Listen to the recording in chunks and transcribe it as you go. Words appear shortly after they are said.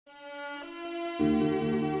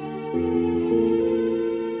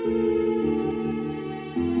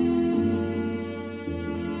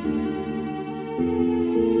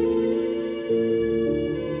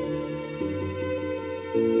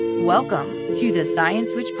Welcome to the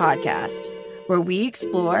Science Witch Podcast, where we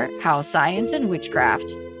explore how science and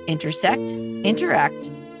witchcraft intersect, interact,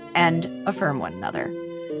 and affirm one another.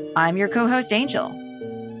 I'm your co-host, Angel.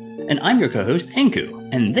 And I'm your co-host, Anku.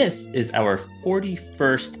 And this is our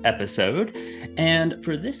 41st episode. And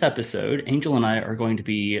for this episode, Angel and I are going to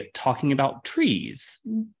be talking about trees.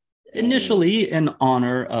 Initially in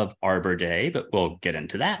honor of Arbor Day, but we'll get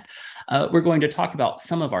into that. We're going to talk about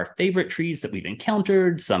some of our favorite trees that we've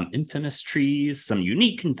encountered, some infamous trees, some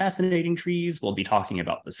unique and fascinating trees. We'll be talking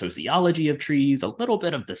about the sociology of trees, a little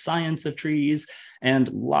bit of the science of trees, and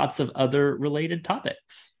lots of other related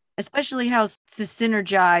topics. Especially how to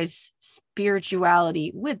synergize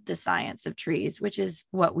spirituality with the science of trees, which is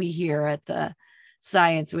what we here at the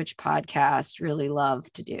Science Witch Podcast really love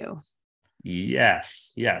to do.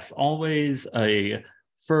 Yes. Always a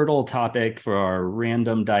fertile topic for our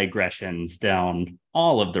random digressions down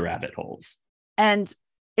all of the rabbit holes. And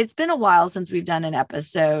it's been a while since we've done an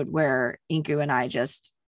episode where Inku and I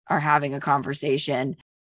just are having a conversation.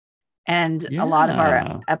 And a lot of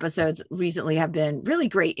our episodes recently have been really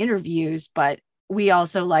great interviews, but we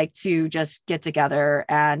also like to just get together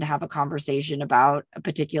and have a conversation about a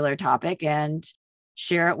particular topic and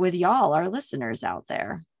share it with y'all, our listeners out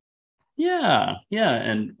there. Yeah.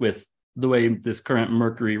 And with the way this current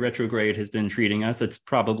Mercury retrograde has been treating us, it's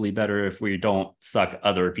probably better if we don't suck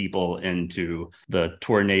other people into the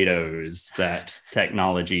tornadoes that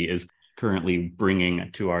technology is currently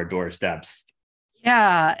bringing to our doorsteps.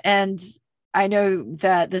 Yeah. And I know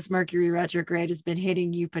that this Mercury retrograde has been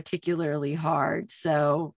hitting you particularly hard.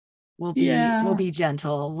 So we'll be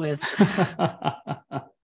gentle with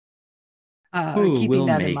keeping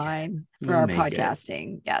that in mind for our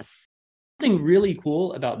podcasting. Yes. Something really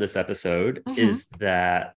cool about this episode is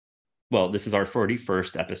that, well, this is our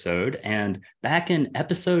 41st episode. And back in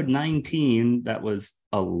episode 19, that was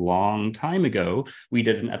a long time ago, we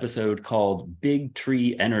did an episode called Big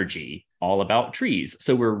Tree Energy, all about trees.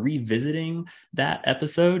 So we're revisiting that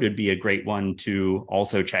episode. It'd be a great one to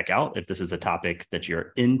also check out if this is a topic that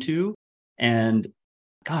you're into. And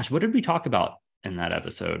gosh, what did we talk about in that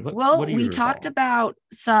episode? What do you recall? Talked about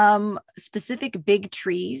some specific big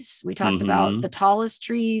trees. We talked about the tallest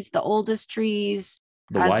trees, the oldest trees,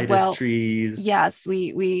 the widest trees. Yes,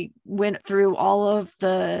 we went through all of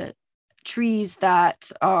the trees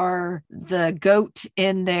that are the GOAT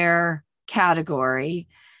in their category.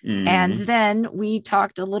 And then we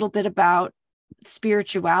talked a little bit about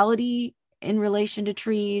spirituality in relation to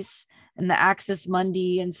trees and the Axis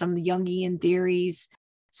Mundi and some Jungian theories.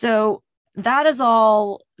 So that is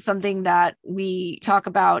all something that we talk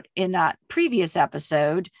about in that previous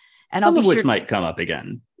episode. And some of which might come up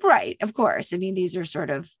again. Right. Of course. I mean, these are sort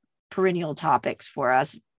of perennial topics for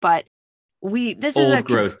us, but this is old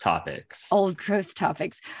growth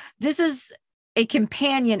topics. This is a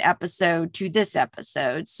companion episode to this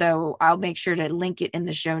episode. So I'll make sure to link it in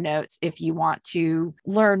the show notes if you want to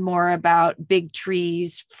learn more about big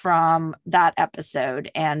trees from that episode.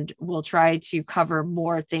 And we'll try to cover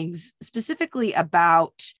more things specifically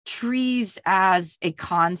about trees as a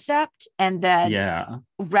concept, and then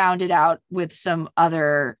round it out with some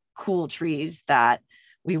other cool trees that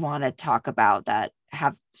we want to talk about that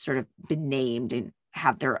have sort of been named and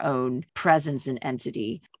have their own presence and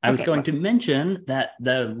entity. I was going to mention that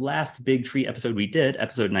the last big tree episode we did,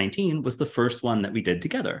 episode 19, was the first one that we did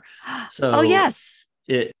together. So yes,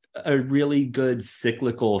 it's a really good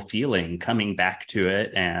cyclical feeling coming back to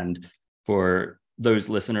it. And for those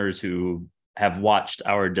listeners who have watched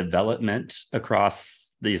our development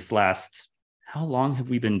across these last, how long have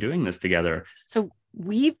we been doing this together? So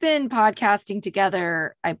we've been podcasting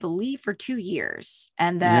together, I believe, for 2 years.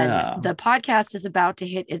 And then the podcast is about to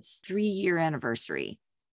hit its 3-year anniversary.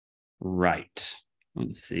 Right.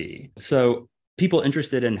 Let's see. So people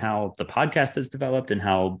interested in how the podcast has developed and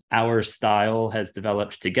how our style has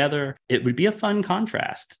developed together, it would be a fun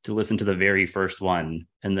contrast to listen to the very first one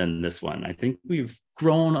and then this one. I think we've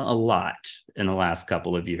grown a lot in the last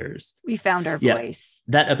couple of years. We found our voice.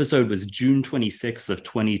 That episode was June 26th of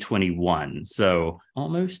 2021. So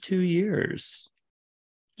almost 2 years.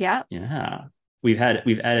 Yeah. Yeah. We've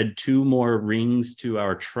added 2 more rings to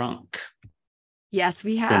our trunk. Yes,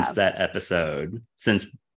 we have. Since that episode. Since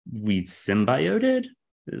we symbioted?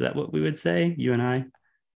 Is that what we would say, you and I?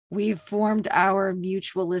 We've formed our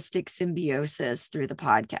mutualistic symbiosis through the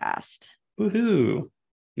podcast. Woohoo.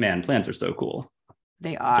 Man, plans are so cool.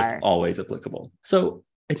 They are. Just always applicable. So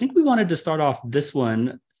I think we wanted to start off this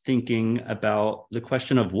one thinking about the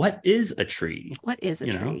question of what is a tree? What is a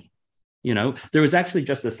tree? There was actually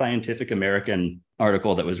just a Scientific American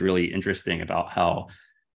article that was really interesting about how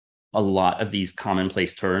a lot of these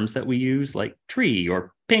commonplace terms that we use, like tree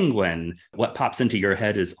or penguin, what pops into your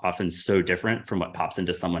head is often so different from what pops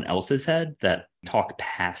into someone else's head that talk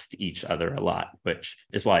past each other a lot, which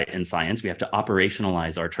is why in science we have to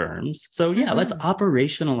operationalize our terms. So yeah, let's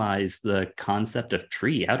operationalize the concept of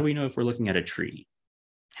tree. How do we know if we're looking at a tree?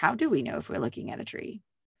 How do we know if we're looking at a tree?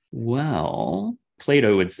 Well,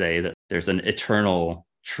 Plato would say that there's an eternal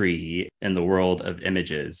tree in the world of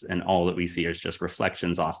images, and all that we see is just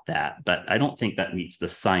reflections off that. But I don't think that meets the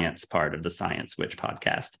science part of the Science Witch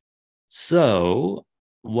podcast. So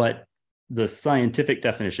what the scientific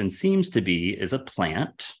definition seems to be is a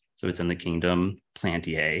plant. So it's in the kingdom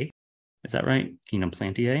Plantae. Is that right? Kingdom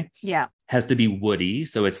Plantae? Yeah. Has to be woody,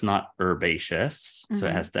 so it's not herbaceous. So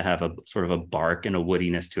it has to have a sort of a bark and a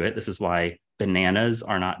woodiness to it. This is why bananas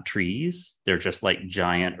are not trees. They're just like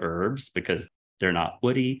giant herbs because they're not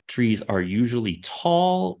woody. Trees are usually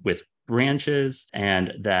tall with branches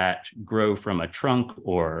and that grow from a trunk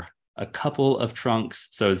or a couple of trunks.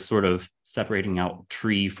 So it's sort of separating out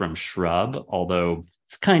tree from shrub, although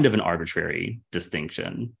it's kind of an arbitrary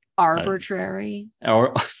distinction. Arbitrary?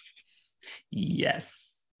 Or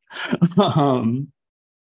yes.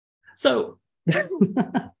 So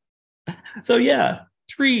so yeah,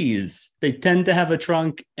 trees, they tend to have a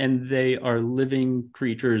trunk and they are living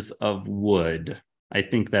creatures of wood. I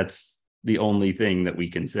think that's the only thing that we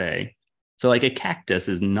can say. So like a cactus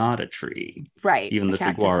is not a tree. Right. Even the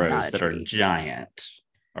saguaros that are giant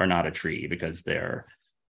are not a tree because they're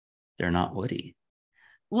not woody.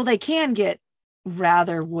 Well, they can get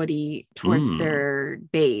rather woody towards their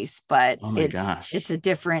base, but it's a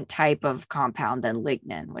different type of compound than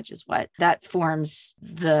lignin, which is what that forms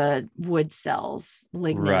the wood cells.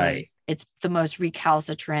 Lignin it's the most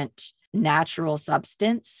recalcitrant natural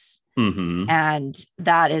substance, and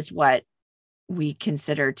that is what we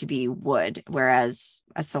consider to be wood, whereas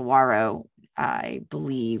a saguaro, I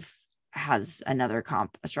believe, has another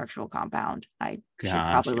a structural compound. I should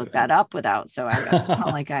probably look that up it's not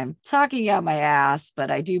like I'm talking out my ass,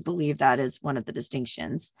 but I do believe that is one of the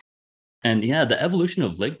distinctions. And yeah, the evolution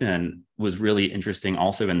of lignin was really interesting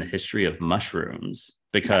also in the history of mushrooms,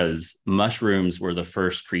 because mushrooms were the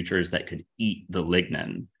first creatures that could eat the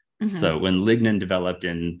lignin. So when lignin developed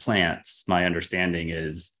in plants, my understanding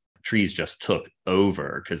is trees just took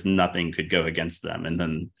over because nothing could go against them. And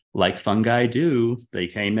then, like fungi do, they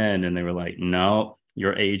came in and they were like, no,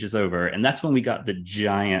 your age is over. And that's when we got the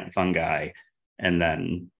giant fungi. And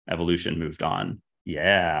then evolution moved on.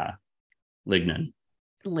 Yeah. Lignin.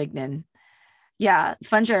 Yeah.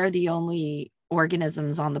 Fungi are the only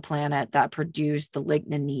organisms on the planet that produce the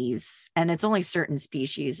ligninese. And it's only certain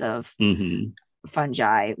species of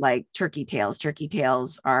fungi, like turkey tails. Turkey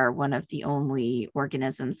tails are one of the only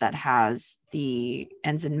organisms that has the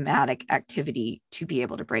enzymatic activity to be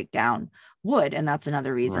able to break down wood. And that's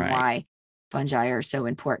another reason why fungi are so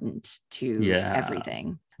important to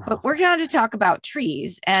everything. But we're going to talk about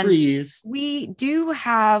trees. And we do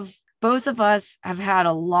have, both of us have had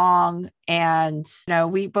a long, and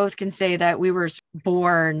we both can say that we were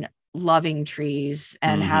born loving trees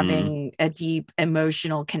and having a deep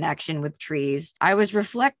emotional connection with trees. I was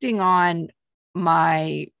reflecting on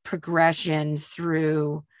my progression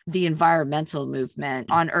through the environmental movement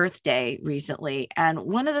on Earth Day recently. And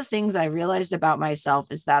one of the things I realized about myself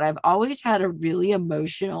is that I've always had a really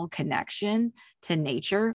emotional connection to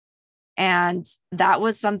nature. And that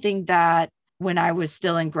was something that when I was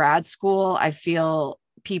still in grad school, I feel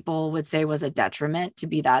people would say was a detriment to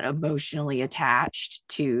be that emotionally attached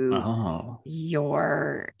to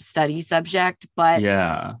your study subject. But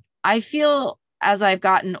I feel as I've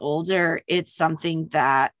gotten older, it's something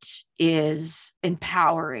that is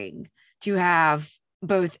empowering to have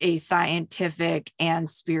both a scientific and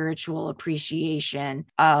spiritual appreciation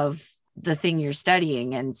of the thing you're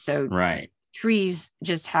studying. And so trees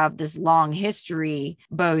just have this long history,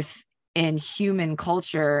 both in human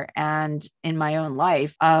culture and in my own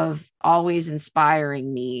life, of always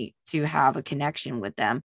inspiring me to have a connection with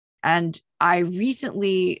them. And I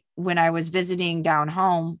recently, when I was visiting down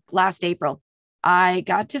home last April, I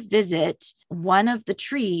got to visit one of the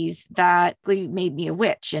trees that made me a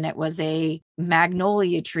witch. And it was a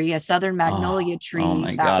magnolia tree, a southern magnolia tree. Oh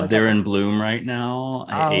my God. They're in bloom right now.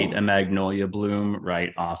 I ate a magnolia bloom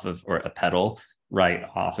right off of, or a petal right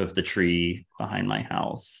off of the tree behind my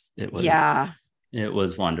house. It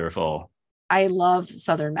was wonderful. I love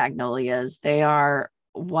southern magnolias. They are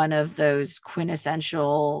one of those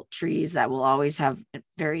quintessential trees that will always have a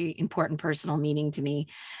very important personal meaning to me.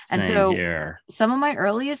 And Same so here. some of my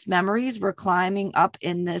earliest memories were climbing up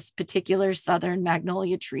in this particular southern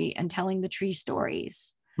magnolia tree and telling the tree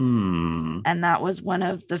stories. And that was one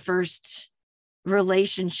of the first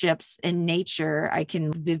relationships in nature I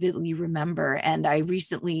can vividly remember. And I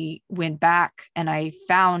recently went back and I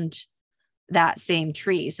found that same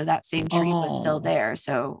tree. So that same tree was still there.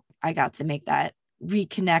 So I got to make that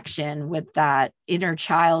reconnection with that inner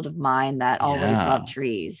child of mine that always loved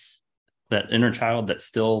trees. That inner child that's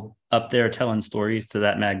still up there telling stories to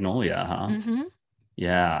that magnolia, huh? Mm-hmm.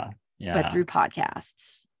 Yeah. But through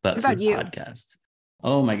podcasts. But what about through you? Podcasts.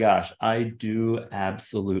 Oh my gosh. I do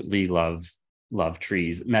absolutely love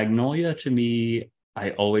trees. Magnolia to me,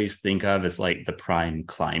 I always think of as like the prime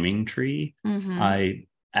climbing tree. Mm-hmm. I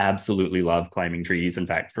absolutely love climbing trees. In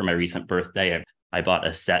fact, for my recent birthday, I bought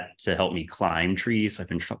a set to help me climb trees. So I've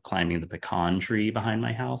been climbing the pecan tree behind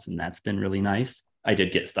my house, and that's been really nice. I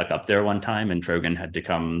did get stuck up there one time, and Trogan had to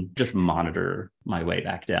come just monitor my way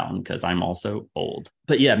back down because I'm also old.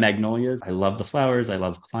 But yeah, magnolias, I love the flowers. I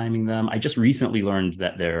love climbing them. I just recently learned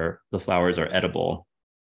that the flowers are edible.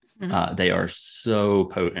 Mm-hmm. They are so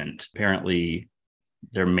potent. Apparently,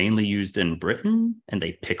 they're mainly used in Britain, and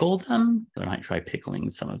they pickle them. So I might try pickling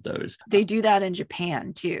some of those. They do that in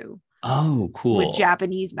Japan too. Oh, cool. With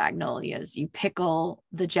Japanese magnolias, you pickle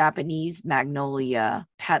the Japanese magnolia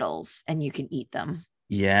petals and you can eat them.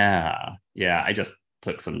 Yeah. I just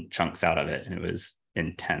took some chunks out of it and it was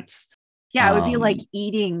intense. Yeah, it would be like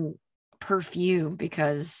eating perfume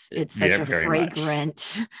because it's such a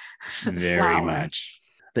fragrant very flower. Much.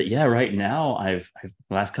 But yeah, right now I've the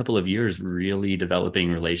last couple of years really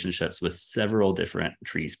developing relationships with several different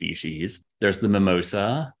tree species. There's the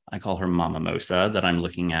mimosa. I call her Mama Mosa that I'm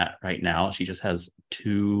looking at right now. She just has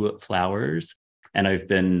 2 flowers, and I've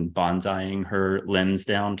been bonsaiing her limbs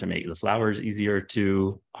down to make the flowers easier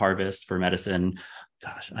to harvest for medicine.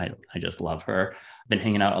 Gosh, I just love her. I've been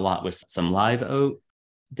hanging out a lot with some live oak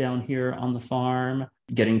down here on the farm,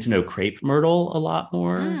 getting to know crepe myrtle a lot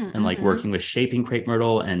more, and like working with shaping crepe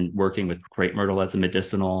myrtle and working with crepe myrtle as a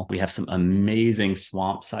medicinal. We have some amazing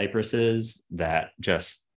swamp cypresses that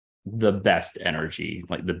just the best energy,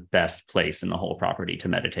 like the best place in the whole property to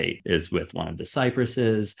meditate is with one of the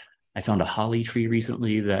cypresses. I found a holly tree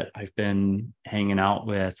recently that I've been hanging out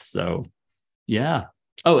with. So yeah.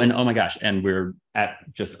 Oh, and oh my gosh. And we're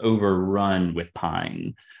just overrun with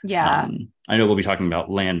pine. Yeah. I know we'll be talking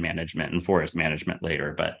about land management and forest management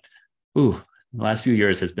later, but the last few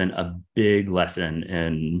years has been a big lesson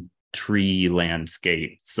in tree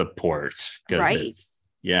landscape support. Right.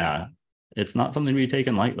 It's not something to be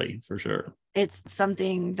taken lightly, for sure. It's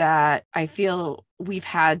something that I feel we've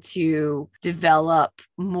had to develop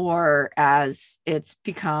more as it's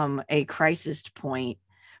become a crisis point.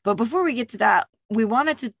 But before we get to that, we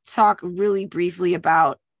wanted to talk really briefly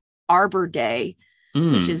about Arbor Day,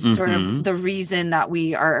 which is sort of the reason that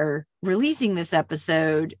we are releasing this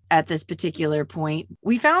episode at this particular point.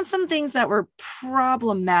 We found some things that were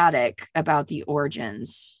problematic about the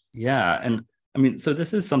origins. Yeah. And I mean, so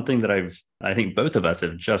this is something that I think both of us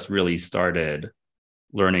have just really started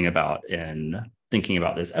learning about in thinking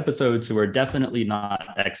about this episode. So we're definitely not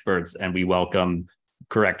experts, and we welcome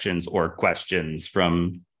corrections or questions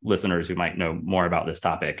from listeners who might know more about this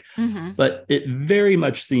topic. But it very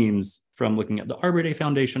much seems, from looking at the Arbor Day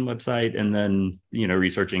Foundation website and then,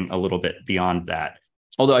 researching a little bit beyond that,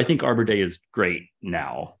 although I think Arbor Day is great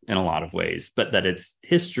now in a lot of ways, but that its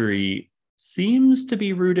history seems to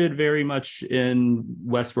be rooted very much in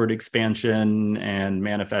westward expansion and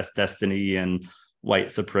manifest destiny and white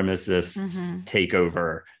supremacists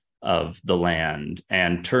takeover of the land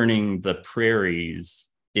and turning the prairies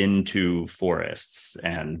into forests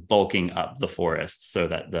and bulking up the forests, so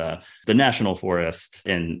that the national forest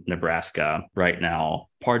in Nebraska right now,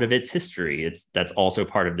 part of its history, that's also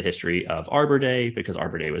part of the history of Arbor Day, because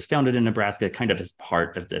Arbor Day was founded in Nebraska kind of as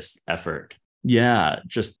part of this effort. Yeah,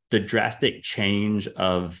 just the drastic change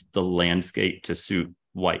of the landscape to suit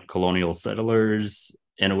white colonial settlers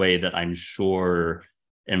in a way that I'm sure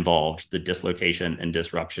involved the dislocation and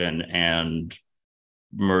disruption and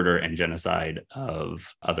murder and genocide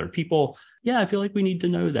of other people. Yeah, I feel like we need to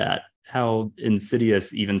know that, how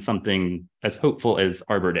insidious even something as hopeful as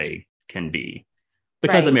Arbor Day can be.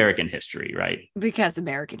 Because American history, right? Because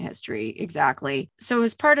American history, exactly. So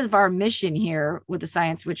as part of our mission here with the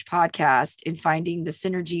Science Witch podcast in finding the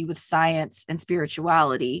synergy with science and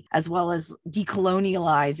spirituality, as well as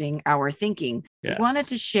decolonializing our thinking, we wanted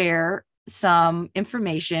to share some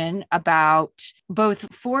information about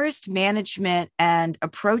both forest management and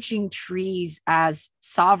approaching trees as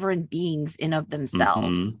sovereign beings in of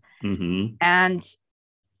themselves. And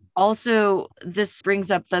also, this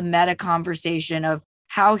brings up the meta conversation of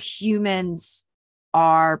how humans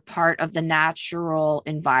are part of the natural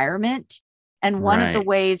environment. And one of the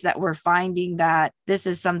ways that we're finding that this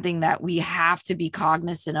is something that we have to be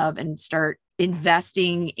cognizant of and start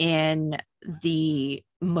investing in the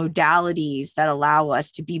modalities that allow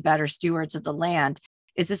us to be better stewards of the land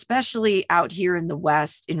is especially out here in the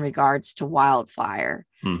West in regards to wildfire.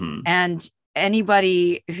 And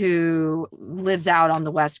anybody who lives out on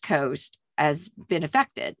the West Coast has been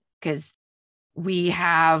affected because we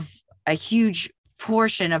have a huge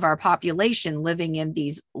portion of our population living in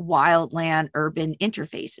these wildland urban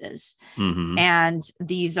interfaces. And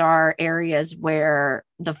these are areas where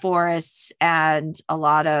the forests and a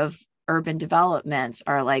lot of urban developments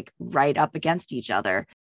are like right up against each other.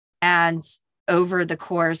 And over the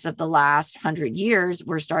course of the last 100 years,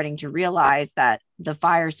 we're starting to realize that the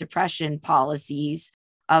fire suppression policies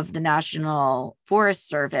of the National Forest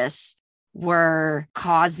Service were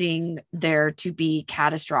causing there to be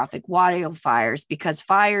catastrophic wildfires because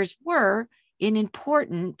fires were an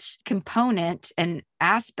important component and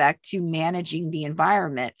aspect to managing the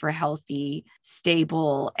environment for healthy,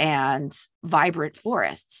 stable, and vibrant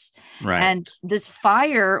forests. And this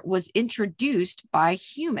fire was introduced by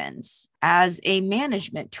humans as a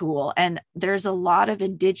management tool. And there's a lot of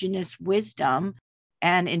indigenous wisdom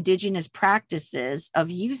and indigenous practices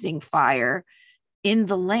of using fire in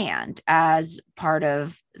the land as part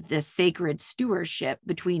of this sacred stewardship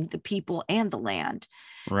between the people and the land.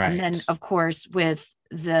 And then, of course, with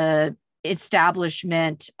the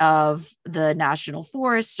establishment of the National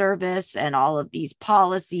Forest Service and all of these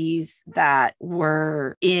policies that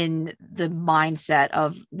were in the mindset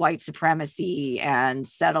of white supremacy and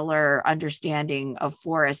settler understanding of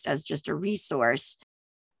forest as just a resource,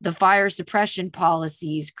 the fire suppression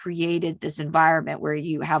policies created this environment where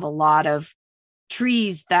you have a lot of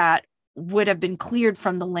trees that would have been cleared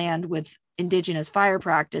from the land with indigenous fire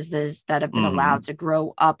practices that have been allowed to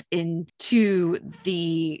grow up into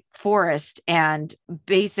the forest. And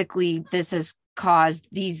basically, this has caused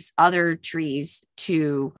these other trees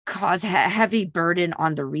to cause heavy burden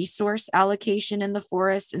on the resource allocation in the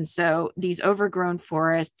forest. And so these overgrown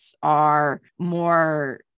forests are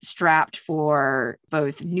more strapped for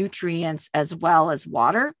both nutrients as well as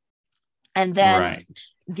water. And then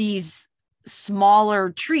these smaller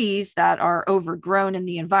trees that are overgrown in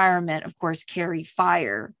the environment, of course, carry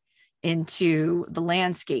fire into the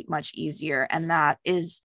landscape much easier. And that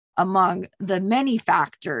is among the many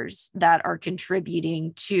factors that are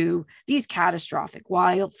contributing to these catastrophic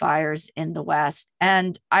wildfires in the West.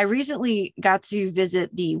 And I recently got to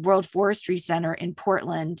visit the World Forestry Center in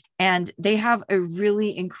Portland, and they have a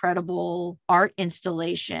really incredible art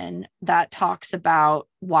installation that talks about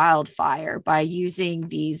wildfire by using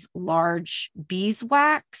these large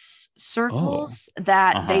beeswax circles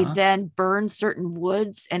that they then burn certain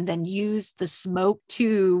woods and then use the smoke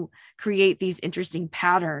to create these interesting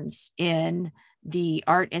patterns in the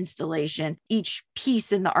art installation. Each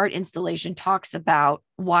piece in the art installation talks about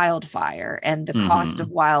wildfire and the cost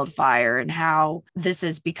of wildfire and how this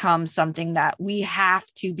has become something that we have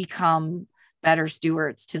to become better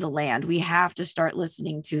stewards to the land. We have to start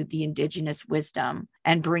listening to the indigenous wisdom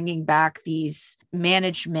and bringing back these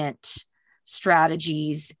management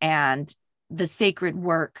strategies and the sacred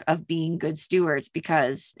work of being good stewards,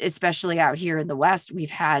 because especially out here in the West,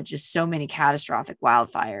 we've had just so many catastrophic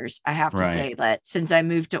wildfires. I have to say that since I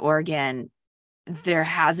moved to Oregon, there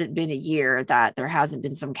hasn't been a year that there hasn't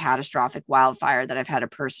been some catastrophic wildfire that I've had a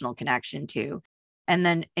personal connection to. And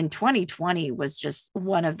then in 2020 was just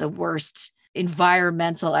one of the worst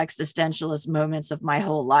environmental existentialist moments of my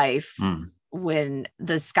whole life when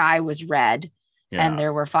the sky was red and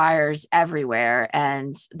there were fires everywhere,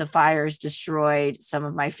 and the fires destroyed some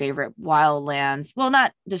of my favorite wildlands. Well,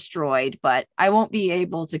 not destroyed, but I won't be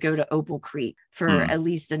able to go to Opal Creek for at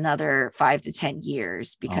least another 5 to 10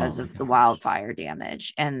 years because of the wildfire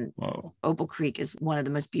damage. And Opal Creek is one of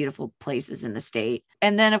the most beautiful places in the state.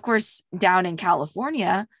 And then, of course, down in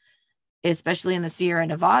California, especially in the Sierra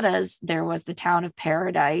Nevadas, there was the town of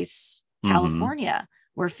Paradise, California,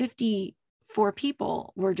 where 54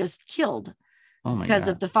 people were just killed because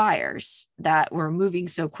of the fires that were moving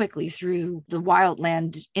so quickly through the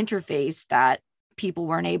wildland interface that people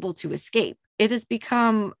weren't able to escape. It has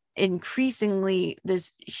become increasingly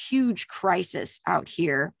this huge crisis out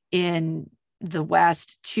here in the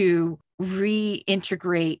West to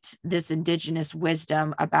reintegrate this indigenous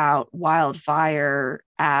wisdom about wildfire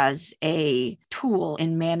as a tool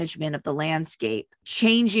in management of the landscape,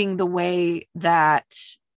 changing the way that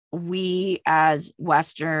we as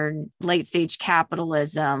Western late stage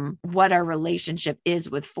capitalism, what our relationship is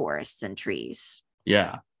with forests and trees.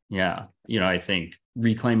 Yeah. Yeah. I think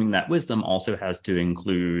reclaiming that wisdom also has to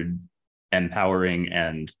include empowering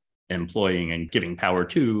and employing and giving power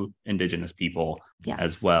to indigenous people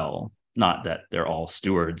as well. Not that they're all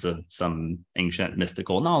stewards of some ancient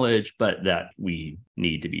mystical knowledge, but that we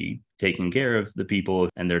need to be taking care of the people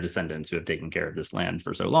and their descendants who have taken care of this land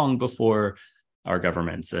for so long before our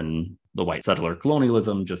governments and the white settler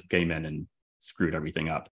colonialism just came in and screwed everything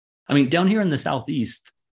up. I mean, down here in the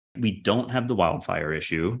Southeast, we don't have the wildfire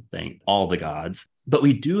issue, thank all the gods, but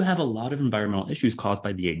we do have a lot of environmental issues caused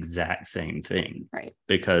by the exact same thing. Right.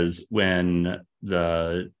 Because when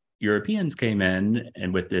the Europeans came in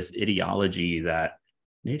and with this ideology that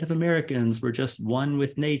Native Americans were just one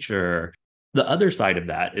with nature, the other side of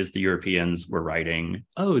that is the Europeans were writing,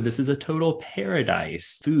 oh, this is a total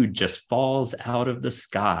paradise. Food just falls out of the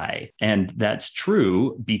sky. And that's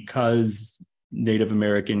true because Native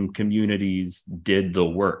American communities did the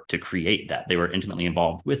work to create that. They were intimately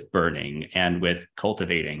involved with burning and with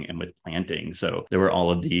cultivating and with planting. So there were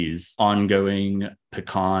all of these ongoing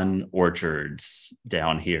pecan orchards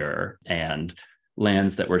down here and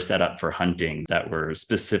lands that were set up for hunting that were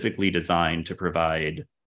specifically designed to provide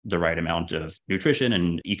the right amount of nutrition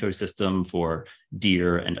and ecosystem for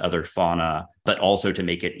deer and other fauna, but also to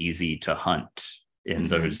make it easy to hunt in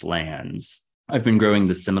those lands. I've been growing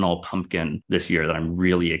the Seminole pumpkin this year that I'm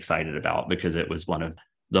really excited about because it was one of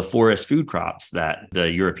the forest food crops that the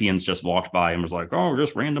Europeans just walked by and was like, oh,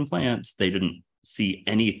 just random plants. They didn't see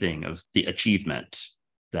anything of the achievement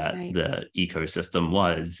that the ecosystem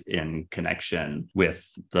was in connection with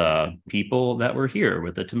the people that were here,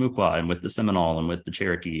 with the Timucua and with the Seminole and with the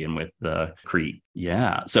Cherokee and with the Cree.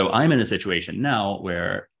 Yeah. So I'm in a situation now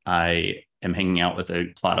where I am hanging out with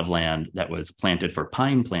a plot of land that was planted for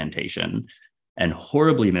pine plantation and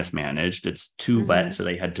horribly mismanaged. It's too wet, so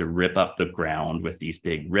they had to rip up the ground with these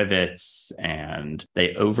big rivets, and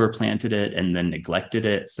they overplanted it and then neglected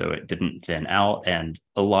it so it didn't thin out. And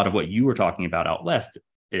a lot of what you were talking about out west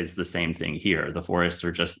is the same thing here. The forests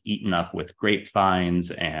are just eaten up with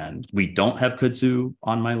grapevines, and we don't have kudzu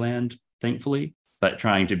on my land, thankfully, but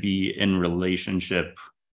trying to be in relationship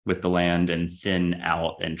with the land and thin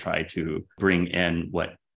out and try to bring in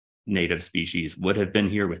what native species would have been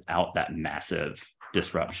here without that massive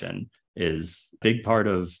disruption is a big part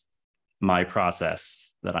of my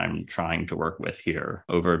process that I'm trying to work with here.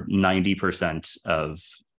 Over 90% of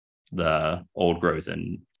the old growth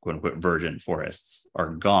and quote unquote virgin forests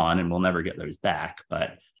are gone, and we'll never get those back,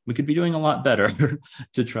 but we could be doing a lot better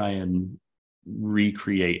to try and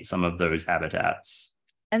recreate some of those habitats.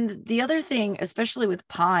 And the other thing, especially with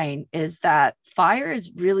pine, is that fire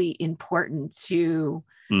is really important to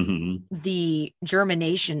the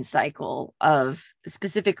germination cycle of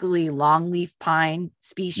specifically longleaf pine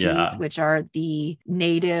species, which are the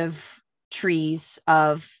native trees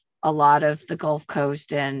of a lot of the Gulf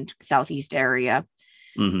Coast and Southeast area.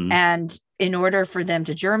 And in order for them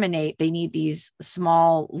to germinate, they need these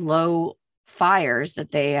small, low fires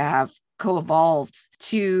that they have co-evolved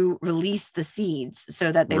to release the seeds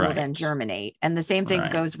so that they will then germinate. And the same thing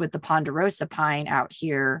goes with the ponderosa pine out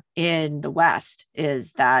here in the West,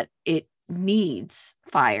 is that it needs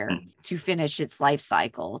fire to finish its life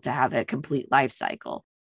cycle, to have a complete life cycle.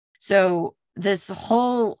 So this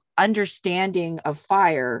whole understanding of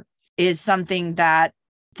fire is something that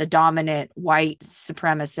the dominant white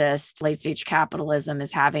supremacist late stage capitalism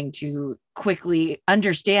is having to quickly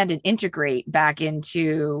understand and integrate back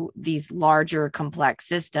into these larger complex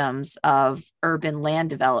systems of urban land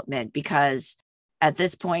development, because at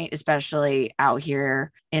this point, especially out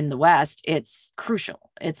here in the West, it's crucial.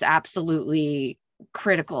 It's absolutely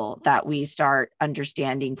critical that we start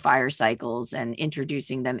understanding fire cycles and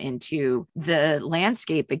introducing them into the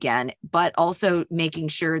landscape again, but also making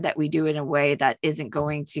sure that we do it in a way that isn't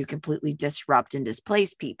going to completely disrupt and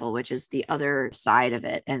displace people, which is the other side of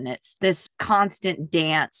it. And it's this constant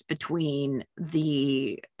dance between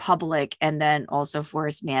the public and then also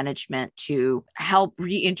forest management to help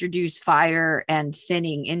reintroduce fire and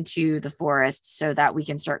thinning into the forest so that we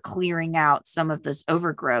can start clearing out some of this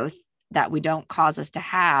overgrowth that we don't cause us to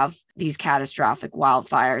have these catastrophic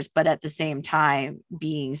wildfires, but at the same time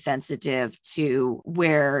being sensitive to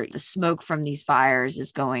where the smoke from these fires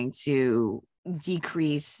is going to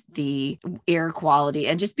decrease the air quality,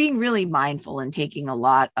 and just being really mindful and investing a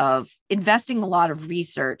lot of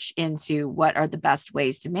research into what are the best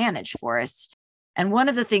ways to manage forests. And one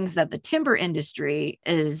of the things that the timber industry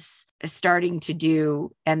is starting to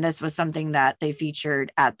do, and this was something that they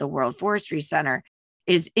featured at the World Forestry Center,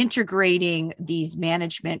 is integrating these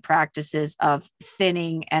management practices of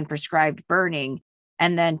thinning and prescribed burning,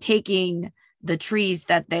 and then taking the trees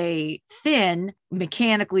that they thin,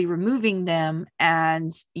 mechanically removing them,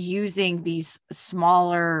 and using these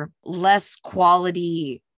smaller, less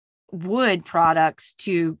quality wood products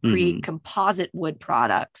to create composite wood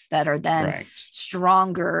products that are then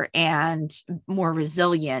stronger and more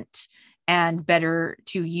resilient and better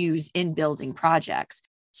to use in building projects.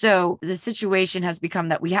 So the situation has become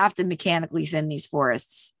that we have to mechanically thin these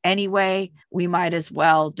forests anyway. We might as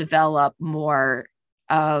well develop more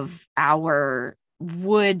of our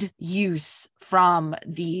wood use from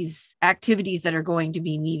these activities that are going to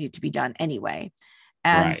be needed to be done anyway.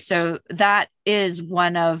 And so that is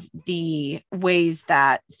one of the ways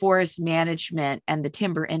that forest management and the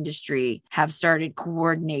timber industry have started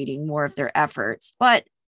coordinating more of their efforts. But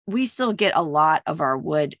we still get a lot of our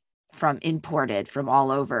wood imported from all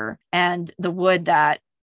over. And the wood that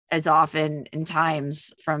is often in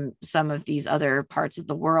times from some of these other parts of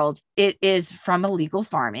the world, it is from illegal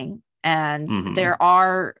farming. And there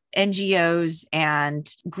are NGOs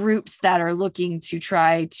and groups that are looking to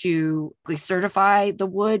try to certify the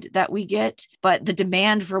wood that we get. But the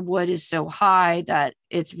demand for wood is so high that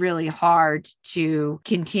it's really hard to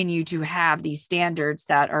continue to have these standards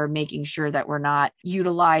that are making sure that we're not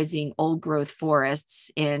utilizing old growth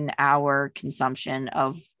forests in our consumption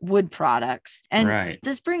of wood products. And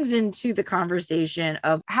this brings into the conversation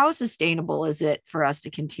of how sustainable is it for us to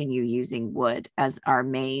continue using wood as our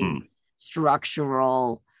main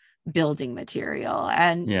structural building material.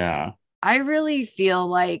 And I really feel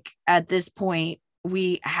like at this point,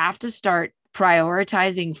 we have to start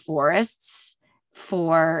prioritizing forests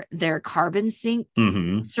for their carbon sink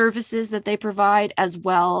services that they provide, as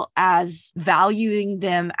well as valuing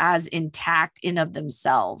them as intact in of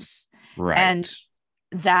themselves. And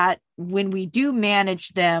that when we do manage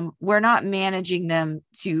them, we're not managing them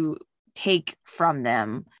to take from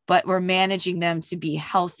them, but we're managing them to be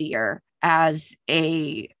healthier as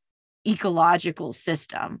a ecological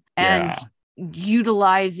system, and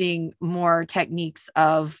utilizing more techniques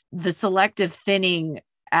of the selective thinning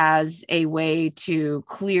as a way to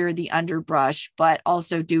clear the underbrush, but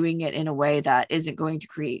also doing it in a way that isn't going to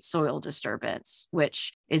create soil disturbance,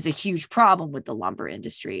 which is a huge problem with the lumber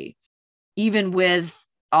industry. Even with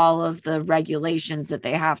all of the regulations that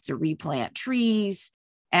they have to replant trees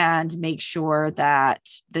and make sure that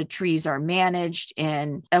the trees are managed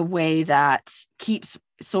in a way that keeps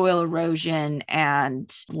soil erosion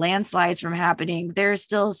and landslides from happening, there's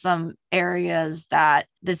still some areas that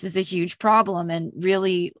this is a huge problem. And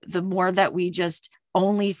really, the more that we just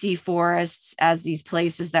only see forests as these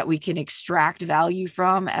places that we can extract value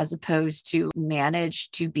from, as opposed to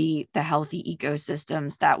manage to be the healthy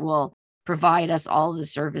ecosystems that will provide us all the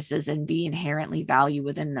services and be inherently value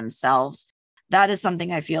within themselves, that is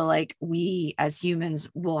something I feel like we as humans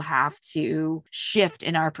will have to shift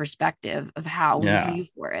in our perspective of how we view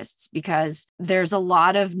forests, because there's a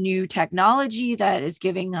lot of new technology that is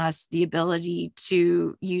giving us the ability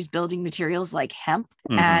to use building materials like hemp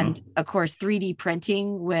and, of course, 3D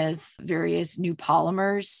printing with various new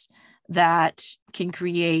polymers that can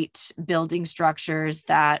create building structures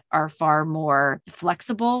that are far more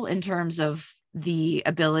flexible in terms of the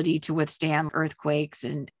ability to withstand earthquakes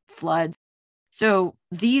and floods. So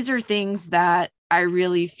these are things that I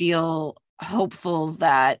really feel hopeful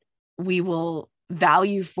that we will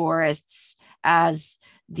value forests as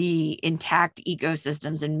the intact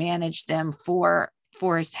ecosystems and manage them for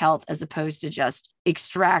forest health, as opposed to just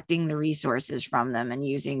extracting the resources from them and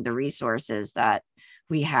using the resources that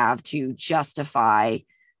we have to justify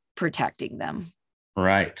protecting them.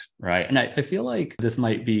 Right. And I feel like this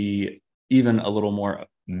might be even a little more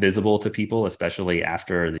visible to people, especially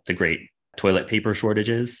after the great toilet paper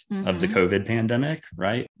shortages of the COVID pandemic,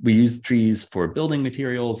 right? We use trees for building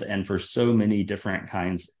materials and for so many different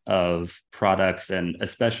kinds of products. And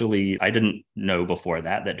especially, I didn't know before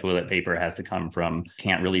that toilet paper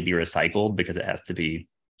can't really be recycled because it has to be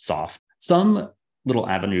soft. Some little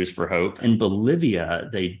avenues for hope. In Bolivia,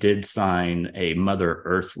 they did sign a Mother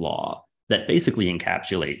Earth law that basically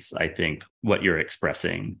encapsulates, I think, what you're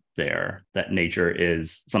expressing there, that nature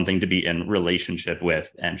is something to be in relationship with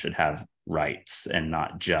and should have rights and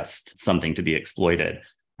not just something to be exploited.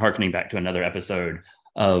 Harkening back to another episode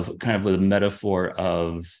of kind of the metaphor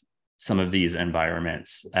of some of these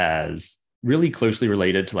environments as really closely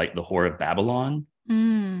related to like the Whore of Babylon.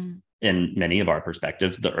 Mm. In many of our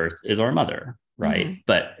perspectives, the earth is our mother, right? Mm-hmm.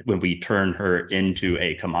 But when we turn her into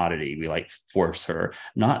a commodity, we like force her.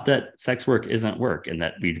 Not that sex work isn't work and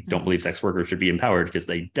that we don't believe sex workers should be empowered, because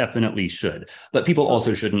they definitely should. But people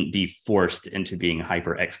also shouldn't be forced into being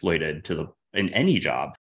hyper exploited in any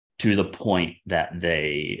job to the point that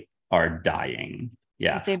they are dying.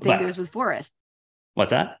 Yeah. The same thing goes with forests. What's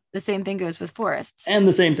that? The same thing goes with forests. And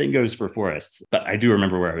the same thing goes for forests. But I do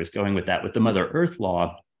remember where I was going with that. With the Mother Earth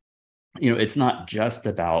law, it's not just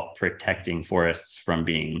about protecting forests from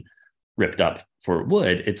being ripped up for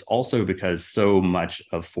wood. It's also because so much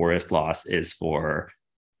of forest loss is for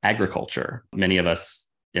agriculture. Many of us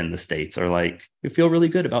in the States are like, we feel really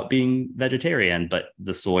good about being vegetarian, but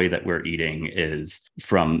the soy that we're eating is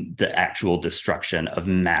from the actual destruction of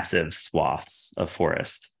massive swaths of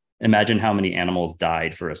forest. Imagine how many animals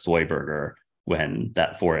died for a soy burger when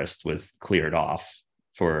that forest was cleared off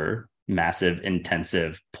for massive,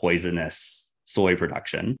 intensive, poisonous soy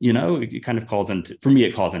production. It kind of calls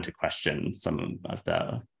into question some of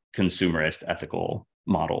the consumerist ethical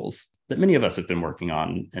models that many of us have been working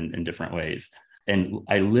on in different ways. And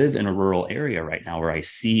I live in a rural area right now where I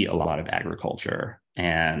see a lot of agriculture,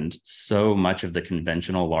 and so much of the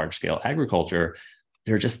conventional large-scale agriculture,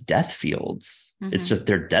 they're just death fields. Mm-hmm. It's just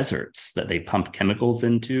they're deserts that they pump chemicals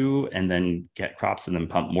into and then get crops and then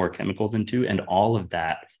pump more chemicals into. And all of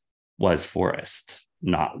that was forest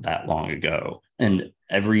not that long ago. And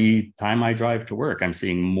every time I drive to work, I'm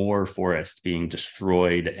seeing more forest being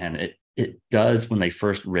destroyed. And it does, when they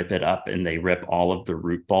first rip it up and they rip all of the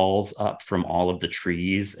root balls up from all of the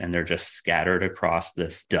trees, and they're just scattered across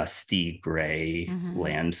this dusty gray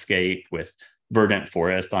landscape with verdant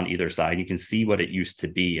forest on either side. You can see what it used to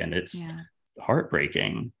be, and it's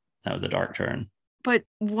heartbreaking. That was a dark turn. But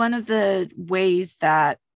one of the ways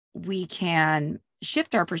that we can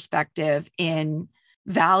shift our perspective in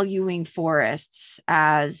valuing forests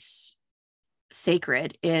as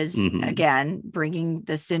sacred is, again, bringing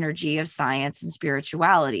the synergy of science and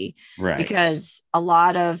spirituality. Right. Because a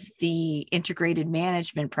lot of the integrated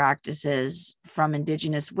management practices from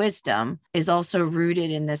indigenous wisdom is also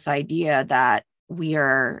rooted in this idea that we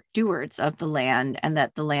are stewards of the land, and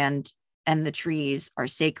that the land and the trees are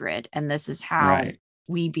sacred. And this is how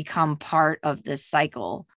we become part of this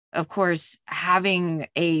cycle. Of course, having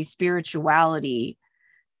a spirituality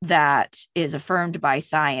that is affirmed by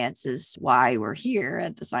science is why we're here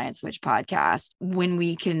at the Science Witch podcast. When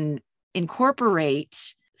we can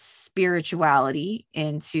incorporate spirituality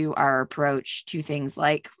into our approach to things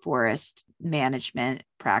like forest management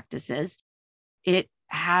practices, it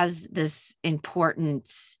has this important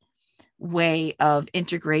way of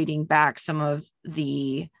integrating back some of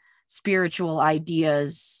the spiritual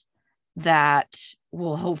ideas that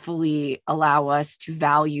will hopefully allow us to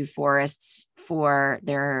value forests for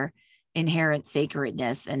their inherent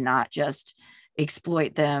sacredness and not just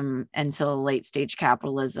exploit them until late stage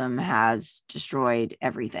capitalism has destroyed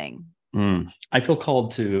everything. I feel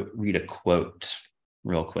called to read a quote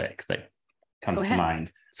real quick that comes to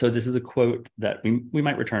mind. So this is a quote that we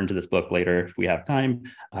might return to this book later if we have time,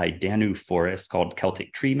 by Danu Forrest, called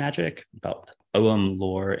Celtic Tree Magic, about Ogham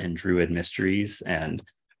lore and Druid mysteries. And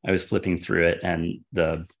I was flipping through it, and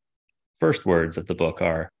the first words of the book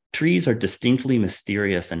are, "Trees are distinctly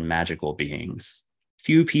mysterious and magical beings.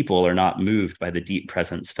 Few people are not moved by the deep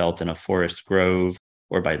presence felt in a forest grove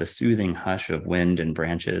or by the soothing hush of wind and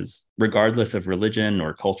branches. Regardless of religion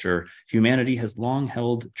or culture, humanity has long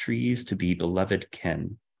held trees to be beloved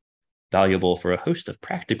kin. Valuable for a host of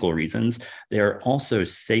practical reasons, they are also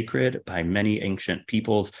sacred by many ancient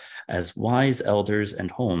peoples as wise elders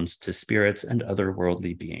and homes to spirits and other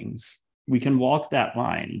worldly beings." We can walk that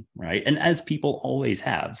line, right? And as people always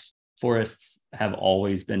have, forests have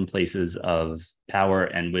always been places of power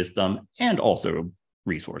and wisdom, and also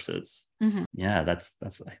resources. Yeah, that's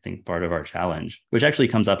I think part of our challenge, which actually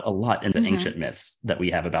comes up a lot in the ancient myths that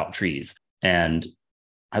we have about trees. And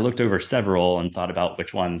I looked over several and thought about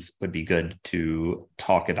which ones would be good to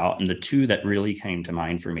talk about. And the two that really came to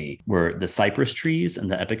mind for me were the cypress trees in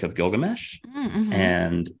the Epic of Gilgamesh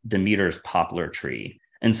and Demeter's poplar tree.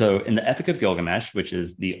 And so in the Epic of Gilgamesh, which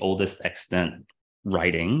is the oldest extant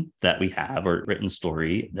writing that we have, or written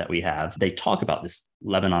story that we have, they talk about this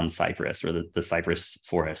Lebanon cypress, or the cypress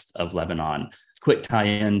forest of Lebanon. Quick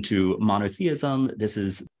tie-in to monotheism. This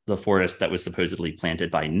is the forest that was supposedly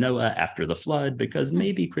planted by Noah after the flood, because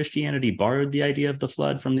maybe Christianity borrowed the idea of the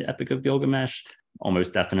flood from the Epic of Gilgamesh,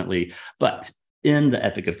 almost definitely. But in the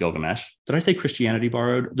Epic of Gilgamesh, did I say Christianity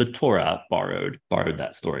borrowed? The Torah borrowed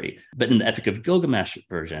that story. But in the Epic of Gilgamesh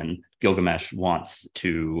version, Gilgamesh wants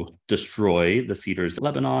to destroy the cedars of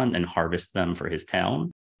Lebanon and harvest them for his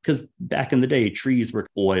town. Because back in the day, trees were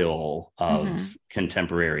oil of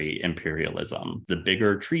contemporary imperialism. The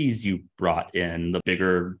bigger trees you brought in, the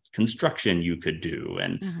bigger construction you could do.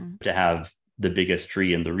 And to have the biggest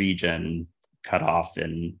tree in the region cut off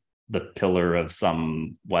and the pillar of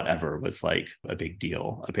some whatever was like a big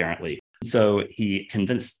deal, apparently. So he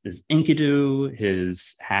convinces Enkidu,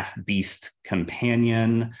 his half-beast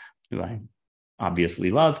companion, who I obviously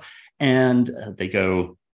love, and they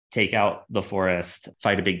go take out the forest,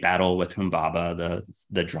 fight a big battle with Humbaba,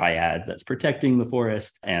 the dryad that's protecting the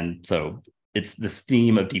forest. And so it's this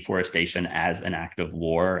theme of deforestation as an act of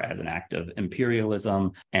war, as an act of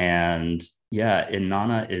imperialism. And yeah,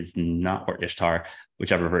 Inanna is not, or Ishtar,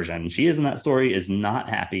 whichever version she is in that story, is not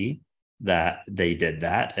happy that they did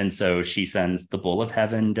that. And so she sends the bull of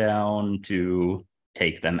heaven down to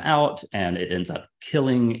take them out, and it ends up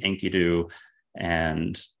killing Enkidu.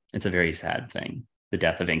 And it's a very sad thing, the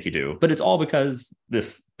death of Enkidu. But it's all because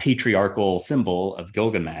this patriarchal symbol of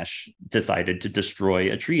Gilgamesh decided to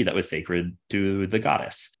destroy a tree that was sacred to the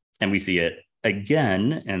goddess. And we see it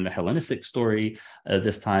again in the Hellenistic story.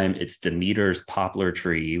 This time it's Demeter's poplar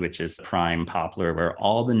tree, which is the prime poplar where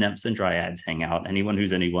all the nymphs and dryads hang out. Anyone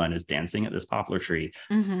who's anyone is dancing at this poplar tree.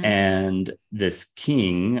 And this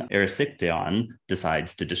king, Erysichthon,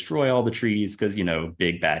 decides to destroy all the trees because, you know,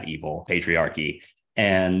 big, bad, evil, patriarchy.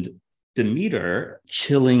 And Demeter,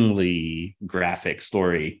 chillingly graphic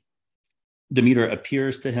story. Demeter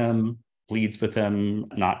appears to him, pleads with him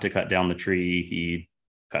not to cut down the tree. He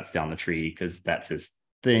cuts down the tree because that's his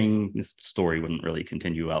thing. This story wouldn't really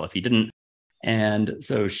continue well if he didn't. And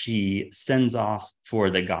so she sends off for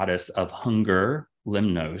the goddess of hunger,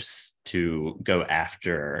 Lemnos, to go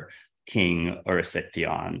after King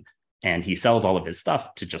Erysichthon. And he sells all of his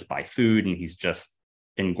stuff to just buy food, and he's just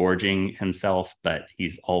engorging himself, but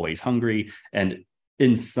he's always hungry. And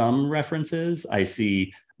in some references, I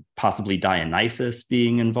see possibly Dionysus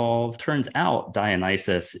being involved. Turns out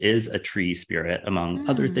Dionysus is a tree spirit. Among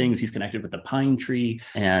other things, he's connected with the pine tree.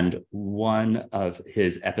 And one of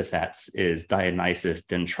his epithets is Dionysus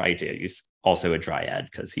Dendrites, also a dryad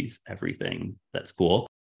because he's everything that's cool.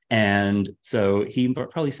 And so he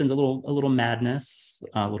probably sends a little madness,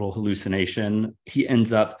 a little hallucination. He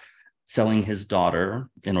ends up selling his daughter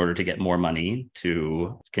in order to get more money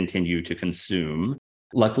to continue to consume.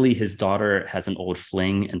 Luckily, his daughter has an old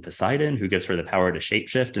fling in Poseidon who gives her the power to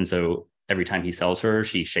shapeshift. And so every time he sells her,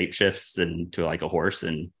 she shapeshifts into like a horse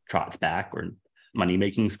and trots back, or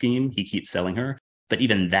money-making scheme. He keeps selling her. But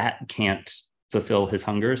even that can't fulfill his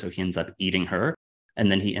hunger. So he ends up eating her.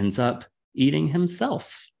 And then he ends up eating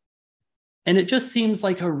himself. And it just seems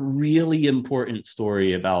like a really important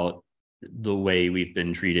story about the way we've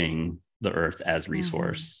been treating the earth as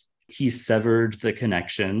resource. He severed the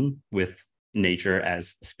connection with nature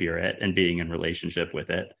as spirit and being in relationship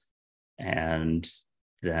with it. And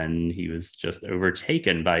then he was just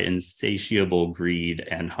overtaken by insatiable greed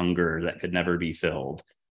and hunger that could never be filled.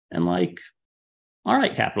 And like, all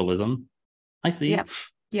right, capitalism, I see.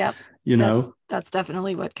 Yep. You know, that's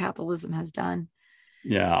definitely what capitalism has done.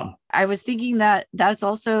 Yeah. I was thinking that that's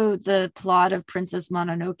also the plot of Princess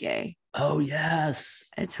Mononoke. Oh, yes.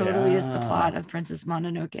 It totally is the plot of Princess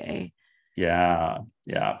Mononoke. Yeah.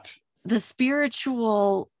 Yeah. The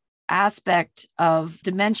spiritual aspect of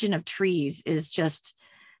dimension of trees is just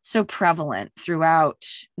so prevalent throughout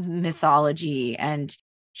mythology, and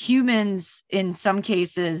humans, in some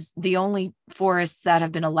cases, the only forests that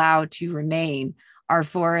have been allowed to remain are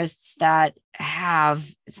forests that have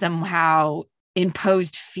somehow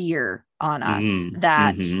imposed fear on us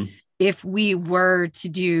that if we were to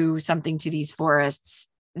do something to these forests,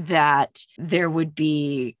 that there would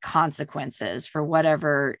be consequences for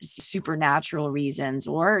whatever supernatural reasons,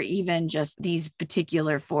 or even just these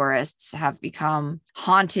particular forests have become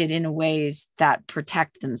haunted in ways that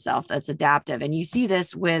protect themselves, that's adaptive. And you see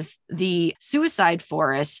this with the suicide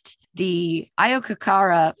forest, the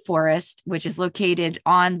Ayokakara forest, which is located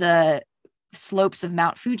on the slopes of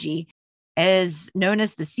Mount Fuji, is known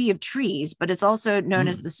as the Sea of Trees, but it's also known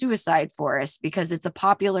as the suicide forest because it's a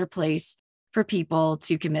popular place for people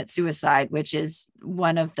to commit suicide, which is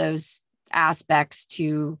one of those aspects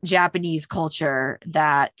to Japanese culture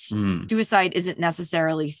that suicide isn't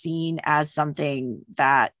necessarily seen as something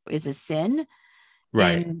that is a sin.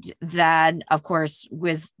 Right. And then, of course,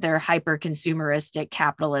 with their hyper-consumeristic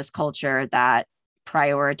capitalist culture that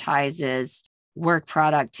prioritizes work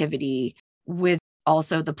productivity, with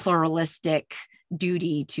also the pluralistic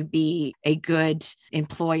duty to be a good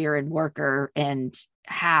employer and worker and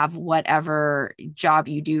have whatever job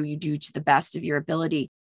you do to the best of your ability.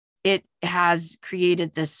 It has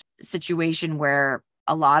created this situation where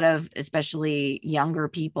a lot of, especially younger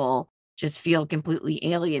people, just feel completely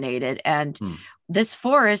alienated. And this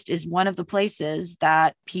forest is one of the places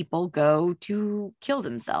that people go to kill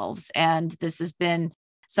themselves. And this has been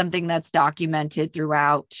something that's documented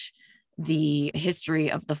throughout the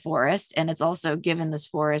history of the forest. And it's also given this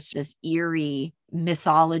forest this eerie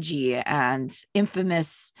mythology and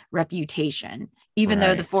infamous reputation, even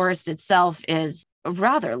though the forest itself is a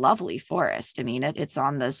rather lovely forest. I mean, it's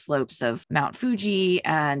on the slopes of Mount Fuji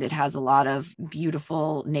and it has a lot of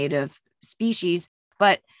beautiful native species,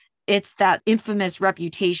 but it's that infamous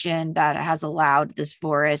reputation that has allowed this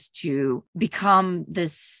forest to become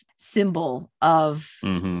this symbol of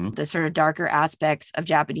the sort of darker aspects of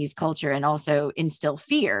Japanese culture and also instill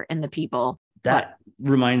fear in the people. That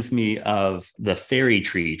reminds me of the fairy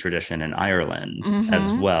tree tradition in Ireland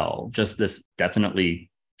as well. Just this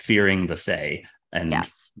definitely fearing the fae and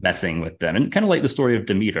messing with them. And kind of like the story of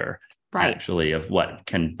Demeter. Actually, of what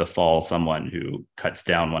can befall someone who cuts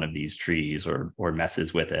down one of these trees or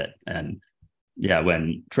messes with it. And yeah,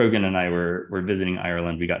 when Trogan and I were visiting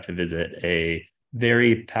Ireland, we got to visit a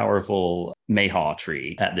very powerful mayhaw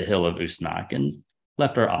tree at the hill of Usnach and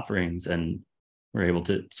left our offerings and were able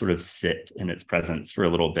to sort of sit in its presence for a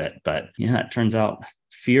little bit. But yeah, it turns out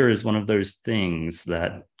fear is one of those things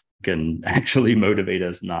that can actually motivate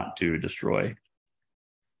us not to destroy.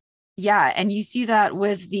 Yeah, and you see that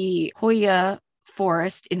with the Hoya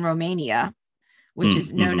forest in Romania, which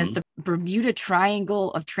is known as the Bermuda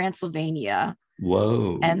Triangle of Transylvania.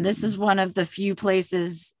 Whoa. And this is one of the few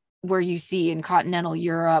places where you see in continental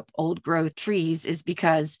Europe old growth trees, is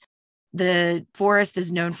because the forest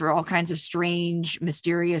is known for all kinds of strange,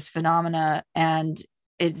 mysterious phenomena, and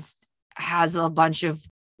it has a bunch of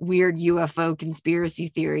weird UFO conspiracy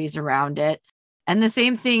theories around it. And the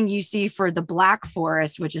same thing you see for the Black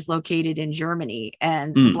Forest, which is located in Germany.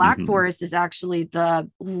 And the Black Forest is actually the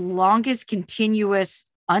longest continuous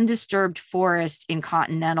undisturbed forest in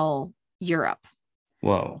continental Europe.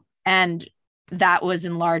 Whoa. And that was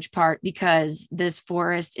in large part because this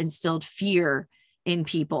forest instilled fear in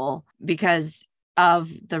people because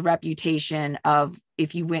of the reputation of,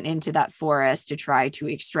 if you went into that forest to try to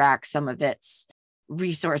extract some of its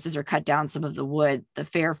resources or cut down some of the wood, the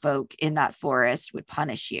fair folk in that forest would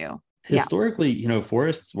punish you. Historically,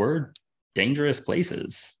 forests were dangerous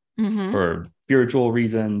places for spiritual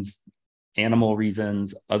reasons, animal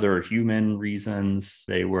reasons, other human reasons.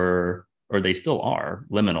 They were, or they still are,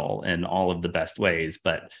 liminal in all of the best ways,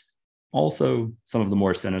 but also some of the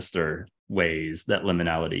more sinister ways that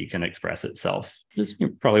liminality can express itself. This is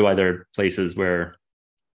probably why there are places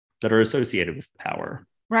that are associated with power.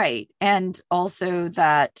 Right. And also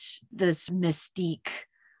that this mystique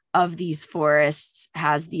of these forests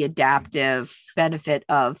has the adaptive benefit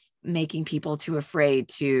of making people too afraid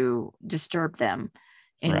to disturb them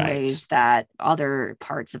in ways that other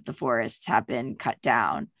parts of the forests have been cut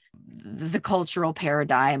down. The cultural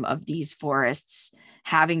paradigm of these forests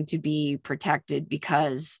having to be protected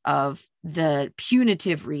because of the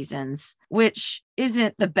punitive reasons, which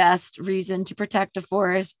isn't the best reason to protect a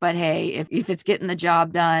forest. But hey, if it's getting the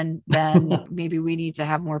job done, then maybe we need to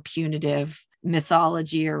have more punitive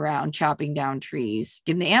mythology around chopping down trees.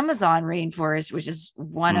 In the Amazon rainforest, which is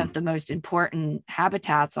one of the most important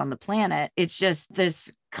habitats on the planet, it's just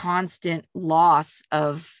this constant loss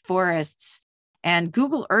of forests. And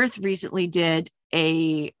Google Earth recently did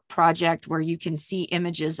a project where you can see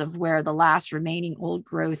images of where the last remaining old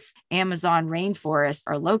growth Amazon rainforests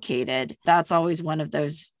are located. That's always one of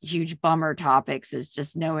those huge bummer topics, is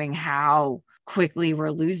just knowing how quickly we're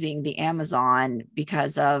losing the Amazon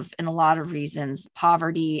because of, in a lot of reasons,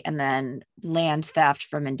 poverty and then land theft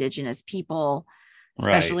from indigenous people,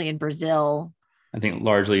 especially in Brazil. I think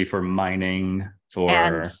largely for mining,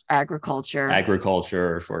 and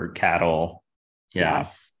agriculture, for cattle. Yeah.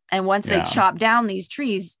 Yes. And once they chop down these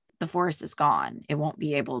trees, the forest is gone. It won't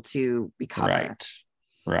be able to recover.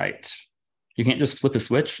 Right. You can't just flip a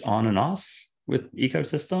switch on and off with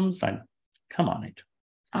ecosystems. Come on, Angel.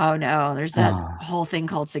 Oh, no. There's that whole thing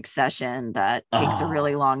called succession that takes a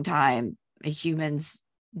really long time. Humans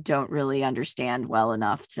don't really understand well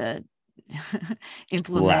enough to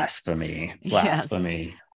implement. Blasphemy. Yes.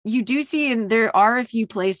 You do see, and there are a few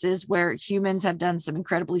places where humans have done some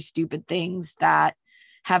incredibly stupid things that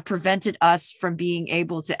have prevented us from being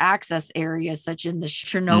able to access areas such in the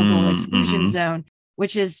Chernobyl exclusion zone,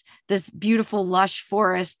 which is this beautiful, lush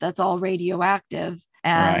forest that's all radioactive.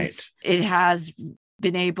 And it has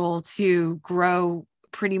been able to grow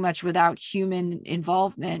pretty much without human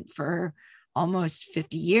involvement for almost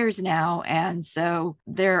 50 years now. And so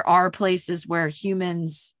there are places where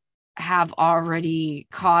humans have already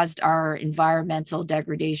caused our environmental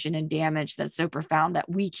degradation and damage that's so profound that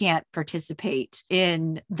we can't participate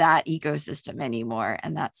in that ecosystem anymore.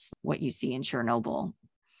 And that's what you see in Chernobyl.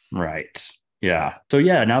 Right. Yeah. So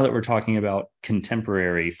yeah, now that we're talking about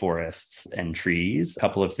contemporary forests and trees, a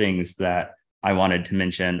couple of things that I wanted to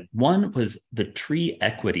mention. One was the tree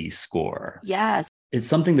equity score. Yes. It's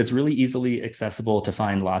something that's really easily accessible to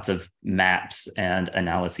find lots of maps and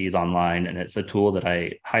analyses online. And it's a tool that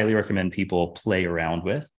I highly recommend people play around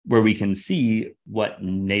with, where we can see what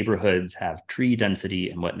neighborhoods have tree density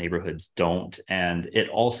and what neighborhoods don't. And it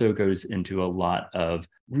also goes into a lot of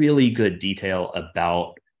really good detail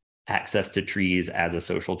about access to trees as a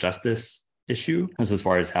social justice issue, as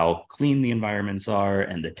far as how clean the environments are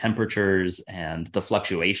and the temperatures and the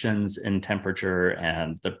fluctuations in temperature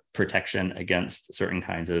and the protection against certain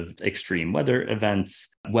kinds of extreme weather events,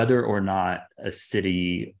 whether or not a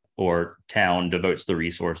city or town devotes the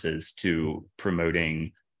resources to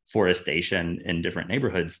promoting forestation in different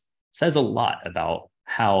neighborhoods says a lot about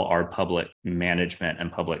how our public management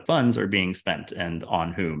and public funds are being spent and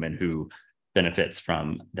on whom and who benefits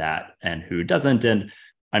from that and who doesn't. And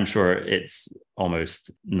I'm sure it's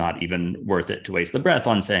almost not even worth it to waste the breath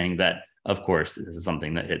on saying that, of course, this is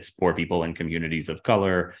something that hits poor people and communities of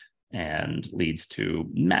color and leads to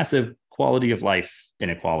massive quality of life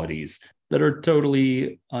inequalities that are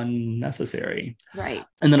totally unnecessary. Right.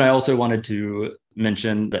 And then I also wanted to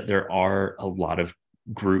mention that there are a lot of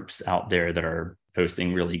groups out there that are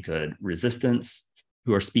posting really good resistance,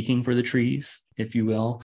 who are speaking for the trees, if you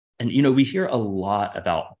will. And, we hear a lot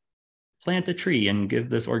about plant a tree and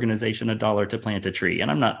give this organization $1 to plant a tree.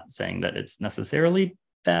 And I'm not saying that it's necessarily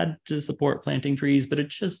bad to support planting trees, but it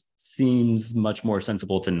just seems much more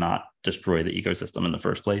sensible to not destroy the ecosystem in the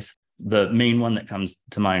first place. The main one that comes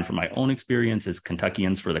to mind from my own experience is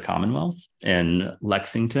Kentuckians for the Commonwealth in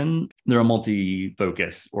Lexington. They're a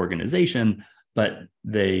multi-focus organization, but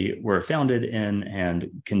they were founded in and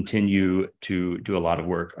continue to do a lot of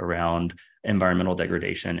work around environmental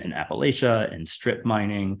degradation in Appalachia and strip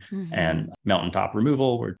mining and mountaintop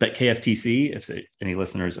removal. But KFTC, if any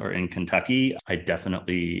listeners are in Kentucky, I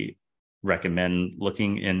definitely recommend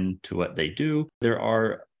looking into what they do. There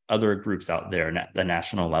are other groups out there at the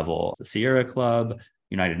national level, the Sierra Club,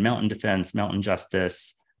 United Mountain Defense, Mountain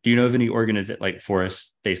Justice. Do you know of any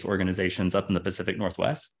forest-based organizations up in the Pacific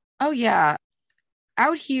Northwest? Oh, yeah.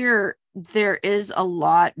 Out here, there is a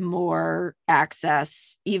lot more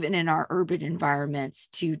access, even in our urban environments,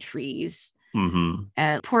 to trees.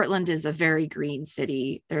 And Portland is a very green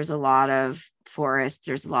city. There's a lot of forests.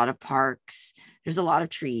 There's a lot of parks. There's a lot of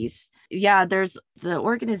trees. Yeah, there's the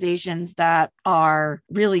organizations that are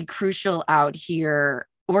really crucial out here,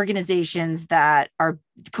 organizations that are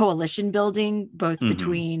coalition building, both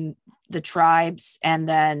between the tribes and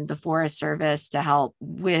then the Forest Service to help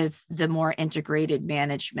with the more integrated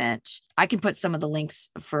management. I can put some of the links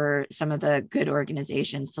for some of the good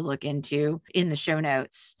organizations to look into in the show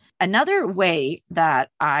notes. Another way that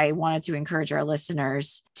I wanted to encourage our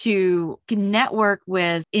listeners to network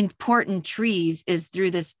with important trees is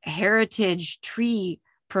through this heritage tree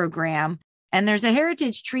program. And there's a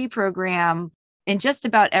heritage tree program in just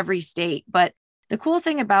about every state, but the cool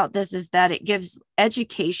thing about this is that it gives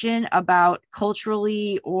education about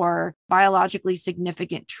culturally or biologically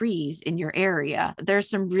significant trees in your area. There's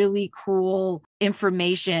some really cool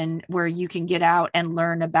information where you can get out and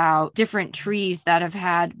learn about different trees that have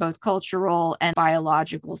had both cultural and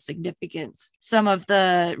biological significance. Some of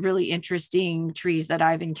the really interesting trees that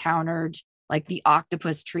I've encountered, like the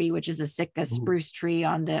octopus tree, which is a Sitka spruce tree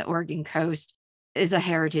on the Oregon coast, is a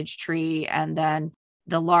heritage tree. And then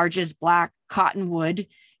the largest black cottonwood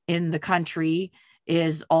in the country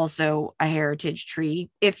is also a heritage tree.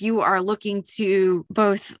 If you are looking to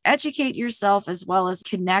both educate yourself as well as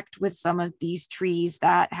connect with some of these trees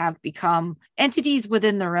that have become entities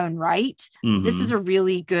within their own right, this is a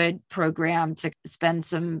really good program to spend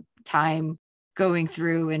some time going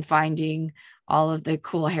through and finding all of the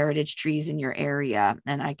cool heritage trees in your area.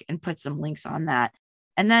 And I can put some links on that.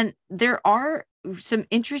 And then there are some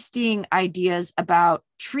interesting ideas about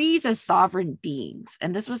trees as sovereign beings.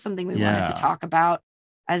 And this was something we wanted to talk about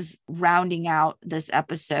as rounding out this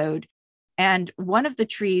episode. And one of the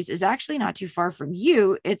trees is actually not too far from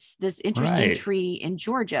you. It's this interesting tree in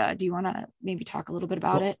Georgia. Do you want to maybe talk a little bit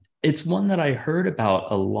about it? It's one that I heard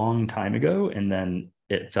about a long time ago, and then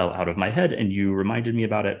it fell out of my head, and you reminded me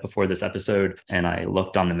about it before this episode. And I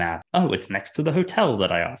looked on the map. Oh, it's next to the hotel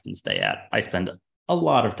that I often stay at. I spend a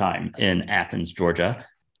lot of time in Athens, Georgia.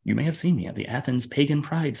 You may have seen me at the Athens Pagan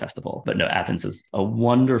Pride Festival. But no, Athens is a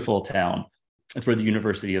wonderful town. It's where the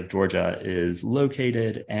University of Georgia is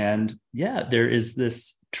located. And yeah, there is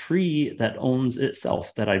this tree that owns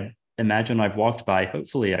itself that I imagine I've walked by.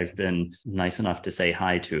 Hopefully, I've been nice enough to say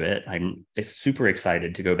hi to it. I'm super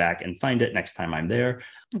excited to go back and find it next time I'm there.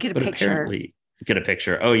 Get a but picture. Apparently, get a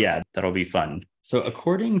picture. Oh, yeah, that'll be fun. So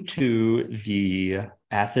according to the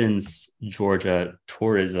Athens, Georgia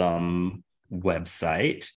tourism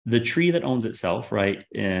website, the tree that owns itself right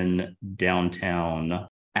in downtown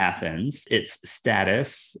Athens, its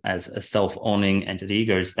status as a self-owning entity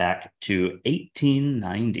goes back to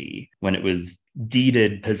 1890 when it was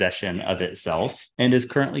deeded possession of itself and is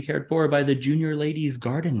currently cared for by the Junior Ladies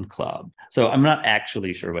Garden Club. So I'm not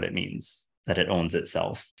actually sure what it means that it owns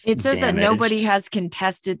itself. It says that nobody has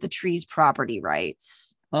contested the tree's property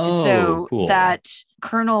rights. Oh, so cool. That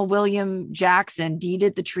Colonel William Jackson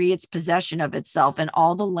deeded the tree its possession of itself and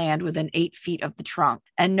all the land within 8 feet of the trunk.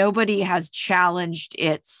 And nobody has challenged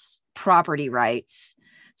its property rights.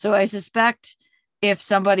 So I suspect if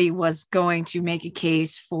somebody was going to make a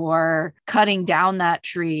case for cutting down that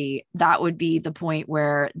tree, that would be the point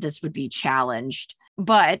where this would be challenged.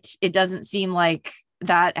 But it doesn't seem like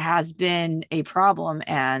that has been a problem,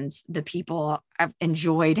 and the people have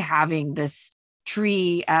enjoyed having this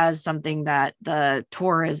tree as something that the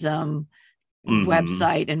tourism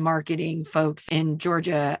website and marketing folks in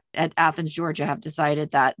Georgia, at Athens, Georgia, have decided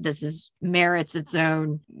that this merits its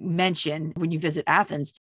own mention when you visit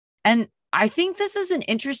Athens. And I think this is an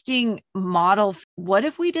interesting model. What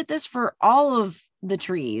if we did this for all of the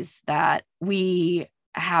trees that we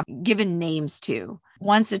have given names to?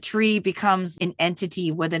 Once a tree becomes an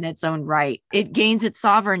entity within its own right, it gains its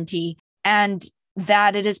sovereignty, and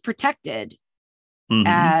that it is protected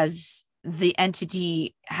as the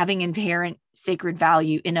entity having inherent sacred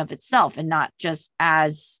value in of itself, and not just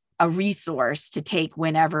as a resource to take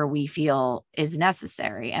whenever we feel is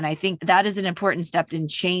necessary. And I think that is an important step in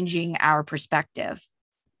changing our perspective.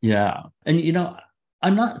 Yeah. And,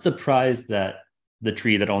 I'm not surprised that the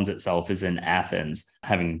tree that owns itself is in Athens,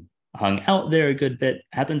 having hung out there a good bit.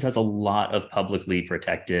 Athens has a lot of publicly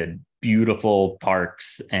protected, beautiful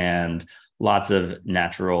parks and lots of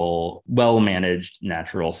natural, well-managed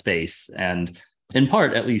natural space. And in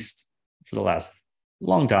part, at least for the last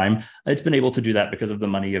long time, it's been able to do that because of the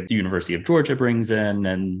money of the University of Georgia brings in,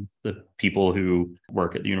 and the people who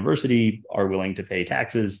work at the university are willing to pay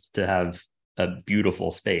taxes to have a beautiful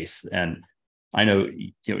space. And I know,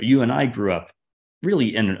 you and I grew up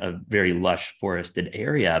really in a very lush forested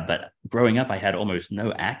area, but growing up, I had almost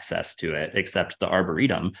no access to it except the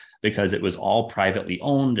Arboretum, because it was all privately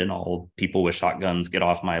owned and all people with shotguns get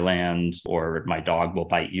off my land or my dog will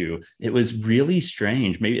bite you. It was really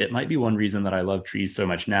strange. Maybe it might be one reason that I love trees so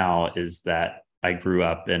much now is that I grew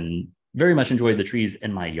up and very much enjoyed the trees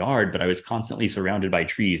in my yard, but I was constantly surrounded by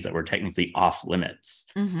trees that were technically off limits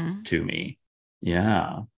to me.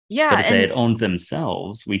 Yeah. Yeah. But if they had owned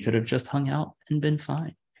themselves, we could have just hung out and been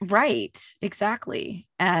fine. Right. Exactly.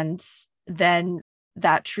 And then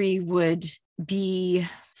that tree would be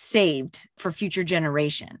saved for future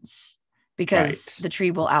generations because the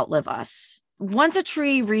tree will outlive us. Once a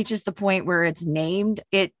tree reaches the point where it's named,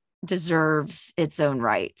 it deserves its own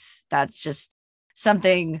rights. That's just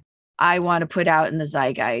something I want to put out in the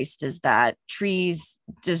zeitgeist, is that trees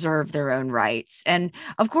deserve their own rights. And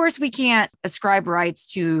of course, we can't ascribe rights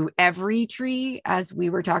to every tree, as we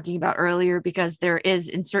were talking about earlier, because there is,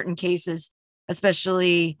 in certain cases,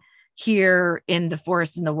 especially here in the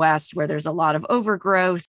forest in the West, where there's a lot of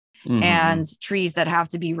overgrowth and trees that have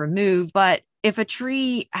to be removed. But if a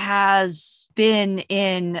tree has been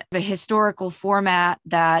in a historical format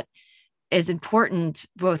that is important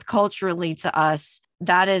both culturally to us,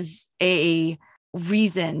 that is a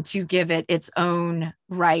reason to give it its own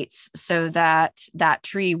rights, so that that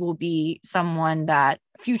tree will be someone that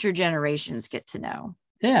future generations get to know.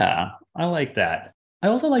 Yeah, I like that. I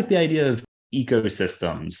also like the idea of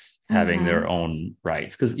ecosystems having their own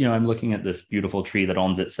rights, because, I'm looking at this beautiful tree that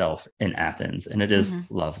owns itself in Athens, and it is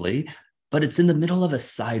lovely, but it's in the middle of a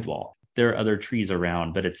sidewalk. There are other trees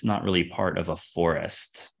around, but it's not really part of a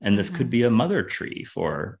forest. And this could be a mother tree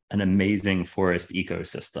for an amazing forest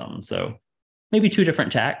ecosystem. So maybe two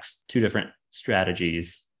different tacks, two different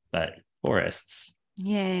strategies, but forests.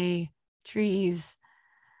 Yay, trees.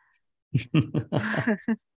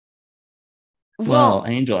 Well,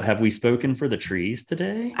 Angel, have we spoken for the trees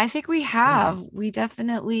today? I think we have. Yeah. We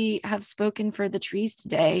definitely have spoken for the trees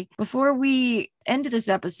today. Before we end this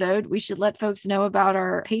episode, we should let folks know about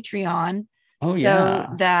our Patreon. Oh, so yeah.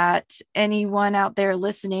 that anyone out there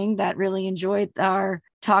listening that really enjoyed our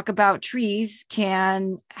talk about trees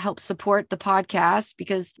can help support the podcast,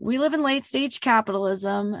 because we live in late stage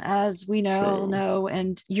capitalism, as we know,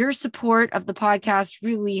 and your support of the podcast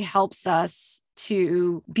really helps us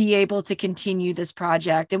to be able to continue this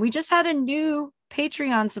project. And we just had a new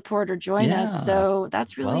Patreon supporter join us, Yeah. so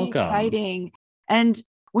that's really Welcome. exciting. And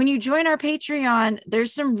when you join our Patreon,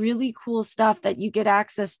 there's some really cool stuff that you get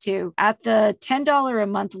access to. At the $10 a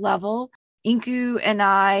month level, Inku and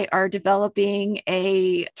I are developing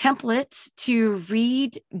a template to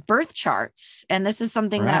read birth charts. And this is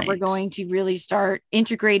something that we're Right. going to really start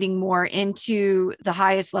integrating more into the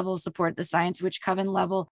highest level of support, the Science Witch Coven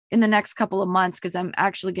level, in the next couple of months, because I'm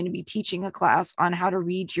actually going to be teaching a class on how to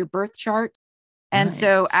read your birth chart. And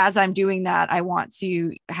so Nice. as I'm doing that, I want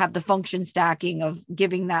to have the function stacking of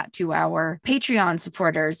giving that to our Patreon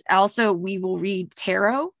supporters. Also, we will read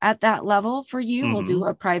tarot at that level for you. We'll do Hmm.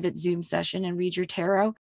 a private Zoom session and read your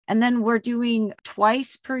tarot. And then we're doing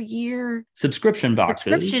twice per year Subscription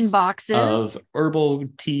subscription boxes boxes. of herbal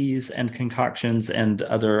teas and concoctions and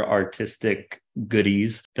other artistic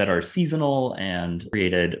goodies that are seasonal and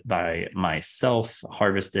created by myself,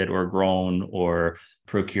 harvested or grown or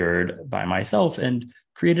procured by myself, and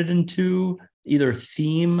created into either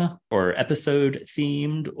theme or episode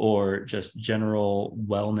themed or just general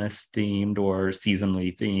wellness themed or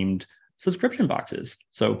seasonally themed subscription boxes.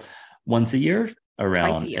 So once a year Twice a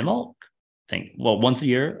around year. Imulk, once a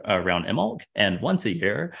year around Imulk and once a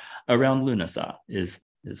year around Lunasa is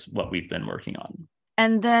what we've been working on.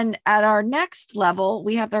 And then at our next level,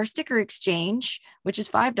 we have our sticker exchange, which is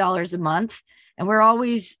 $5 a month. And we're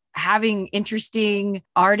always having interesting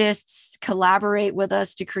artists collaborate with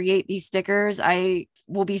us to create these stickers. I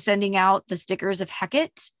will be sending out the stickers of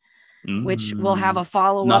Hecate, which will have a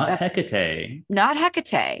follow-up, Not Hecate. not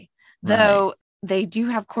Hecate, Right. though they do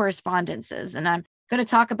have correspondences. And I'm going to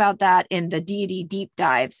talk about that in the Deity Deep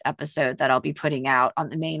Dives episode that I'll be putting out on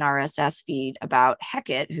the main RSS feed about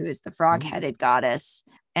Hecate, who is the frog-headed goddess.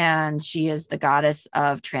 And she is the goddess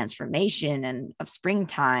of transformation and of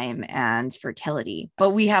springtime and fertility.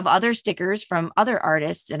 But we have other stickers from other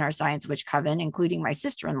artists in our Science Witch Coven, including my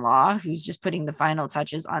sister-in-law, who's just putting the final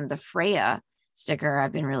touches on the Freya sticker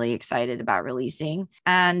I've been really excited about releasing.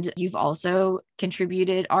 And you've also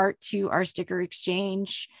contributed art to our sticker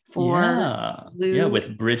exchange for Yeah. Yeah. Lou.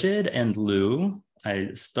 With Bridget and Lou,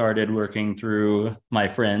 I started working through my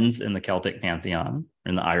friends in the Celtic Pantheon,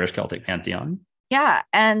 in the Irish Celtic Pantheon. Yeah.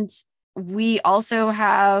 And we also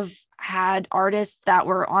have had artists that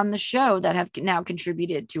were on the show that have now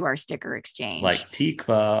contributed to our sticker exchange. Like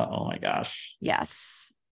Tikva. Oh my gosh.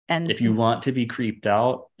 Yes. And If you want to be creeped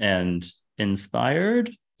out and inspired,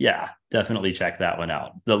 yeah, definitely check that one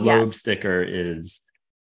out. The Loeb yes. sticker is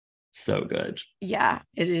so good. Yeah,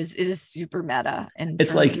 it is. It is super meta in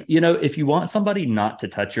It's terms like, of, if you want somebody not to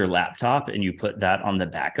touch your laptop and you put that on the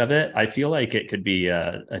back of it, I feel like it could be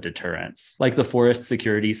a deterrence. Like the forest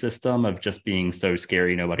security system of just being so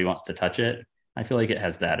scary, nobody wants to touch it. I feel like it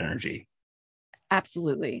has that energy.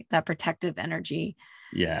 absolutely, that protective energy.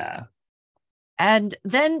 Yeah. And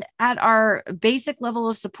then at our basic level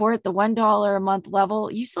of support, the $1 a month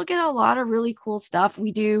level, you still get a lot of really cool stuff.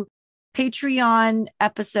 We do Patreon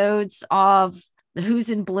episodes of the Who's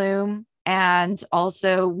in Bloom. And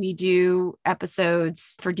also we do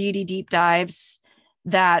episodes for Deity Deep Dives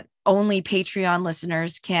that only Patreon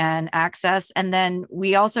listeners can access. And then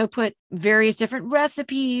we also put various different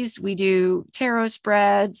recipes. We do tarot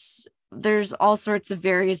spreads. There's all sorts of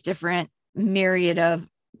various different myriad of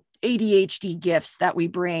ADHD gifts that we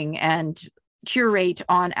bring and curate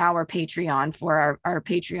on our Patreon for our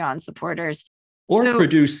Patreon supporters. Or So,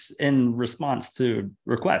 produce in response to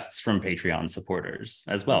requests from Patreon supporters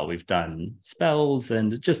as well. We've done spells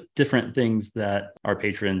and just different things that our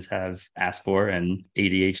patrons have asked for, and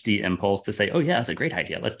ADHD impulse to say, oh, yeah, that's a great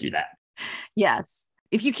idea. Let's do that. yes.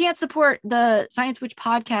 If you can't support the Science Witch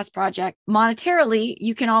podcast project monetarily,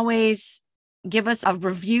 you can always give us a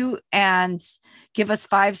review and give us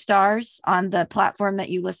 5 stars on the platform that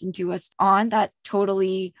you listen to us on. That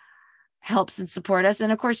totally helps and support us.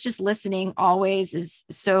 And of course, just listening always is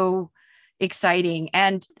so exciting.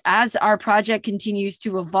 And as our project continues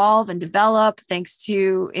to evolve and develop, thanks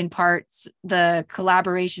to, in parts, the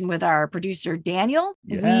collaboration with our producer, Daniel,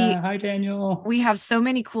 Yeah. Hi, Daniel. we have so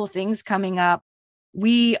many cool things coming up.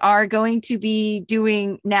 We are going to be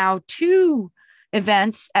doing now 2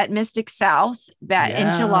 events at Mystic South in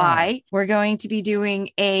Yeah. July. We're going to be doing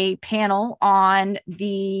a panel on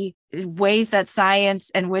the ways that science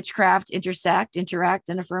and witchcraft interact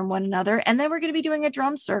and affirm one another. And then we're going to be doing a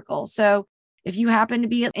drum circle. So If you happen to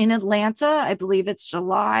be in Atlanta, I believe it's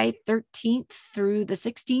July 13th through the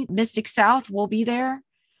 16th, Mystic South will be there.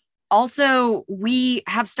 Also, we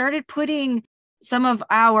have started putting some of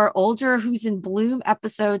our older Who's in Bloom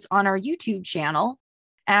episodes on our YouTube channel,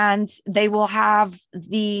 and they will have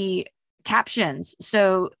the captions.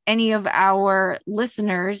 So any of our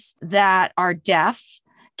listeners that are deaf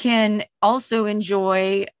can also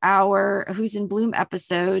enjoy our Who's in Bloom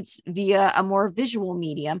episodes via a more visual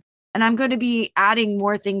medium. And I'm going to be adding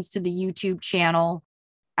more things to the YouTube channel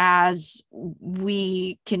as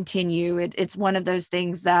we continue. It's one of those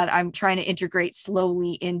things that I'm trying to integrate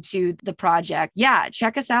slowly into the project. Yeah,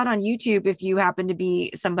 check us out on YouTube if you happen to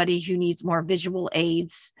be somebody who needs more visual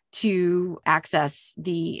aids to access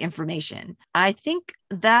the information. I think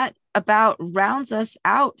that about rounds us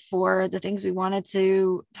out for the things we wanted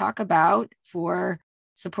to talk about for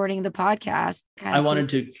supporting the podcast. I wanted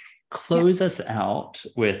to close us out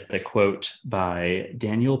with a quote by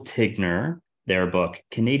Daniel Tigner, their book,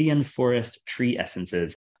 Canadian Forest Tree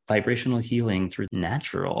Essences, Vibrational Healing Through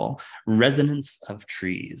Natural Resonance of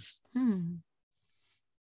Trees.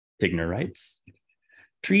 Tigner writes,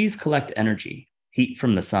 trees collect energy, heat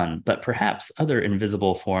from the sun, but perhaps other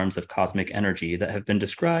invisible forms of cosmic energy that have been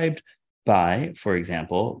described by, for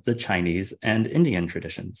example, the Chinese and Indian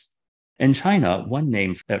traditions. In China, one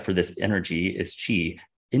name for this energy is qi.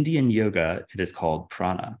 Indian yoga, it is called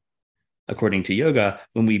prana. According to yoga,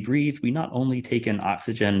 when we breathe, we not only take in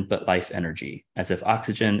oxygen, but life energy, as if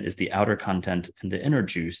oxygen is the outer content and the inner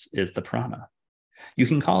juice is the prana. You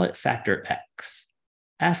can call it factor X.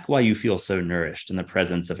 Ask why you feel so nourished in the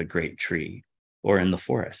presence of a great tree or in the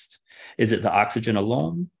forest. Is it the oxygen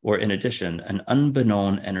alone, or in addition, an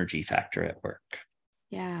unbeknown energy factor at work?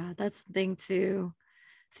 Yeah, that's something to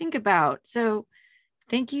think about. So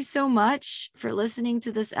thank you so much for listening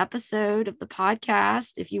to this episode of the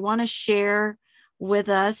podcast. If you want to share with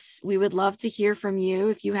us, we would love to hear from you.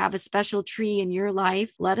 If you have a special tree in your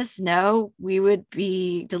life, let us know. We would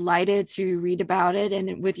be delighted to read about it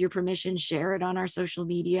and, with your permission, share it on our social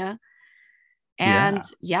media. And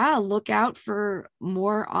look out for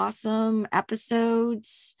more awesome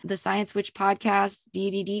episodes, the Science Witch podcast,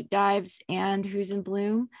 deity deep dives, and Who's in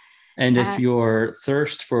Bloom. And if your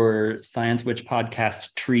thirst for Science Witch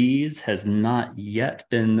podcast trees has not yet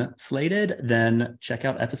been slated, then check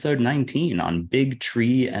out episode 19 on big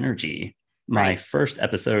tree energy, my first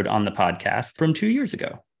episode on the podcast from 2 years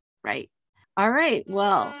ago. Right. All right.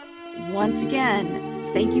 Well, once again,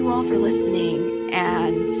 thank you all for listening,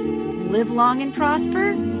 and live long and prosper.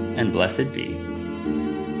 And blessed be.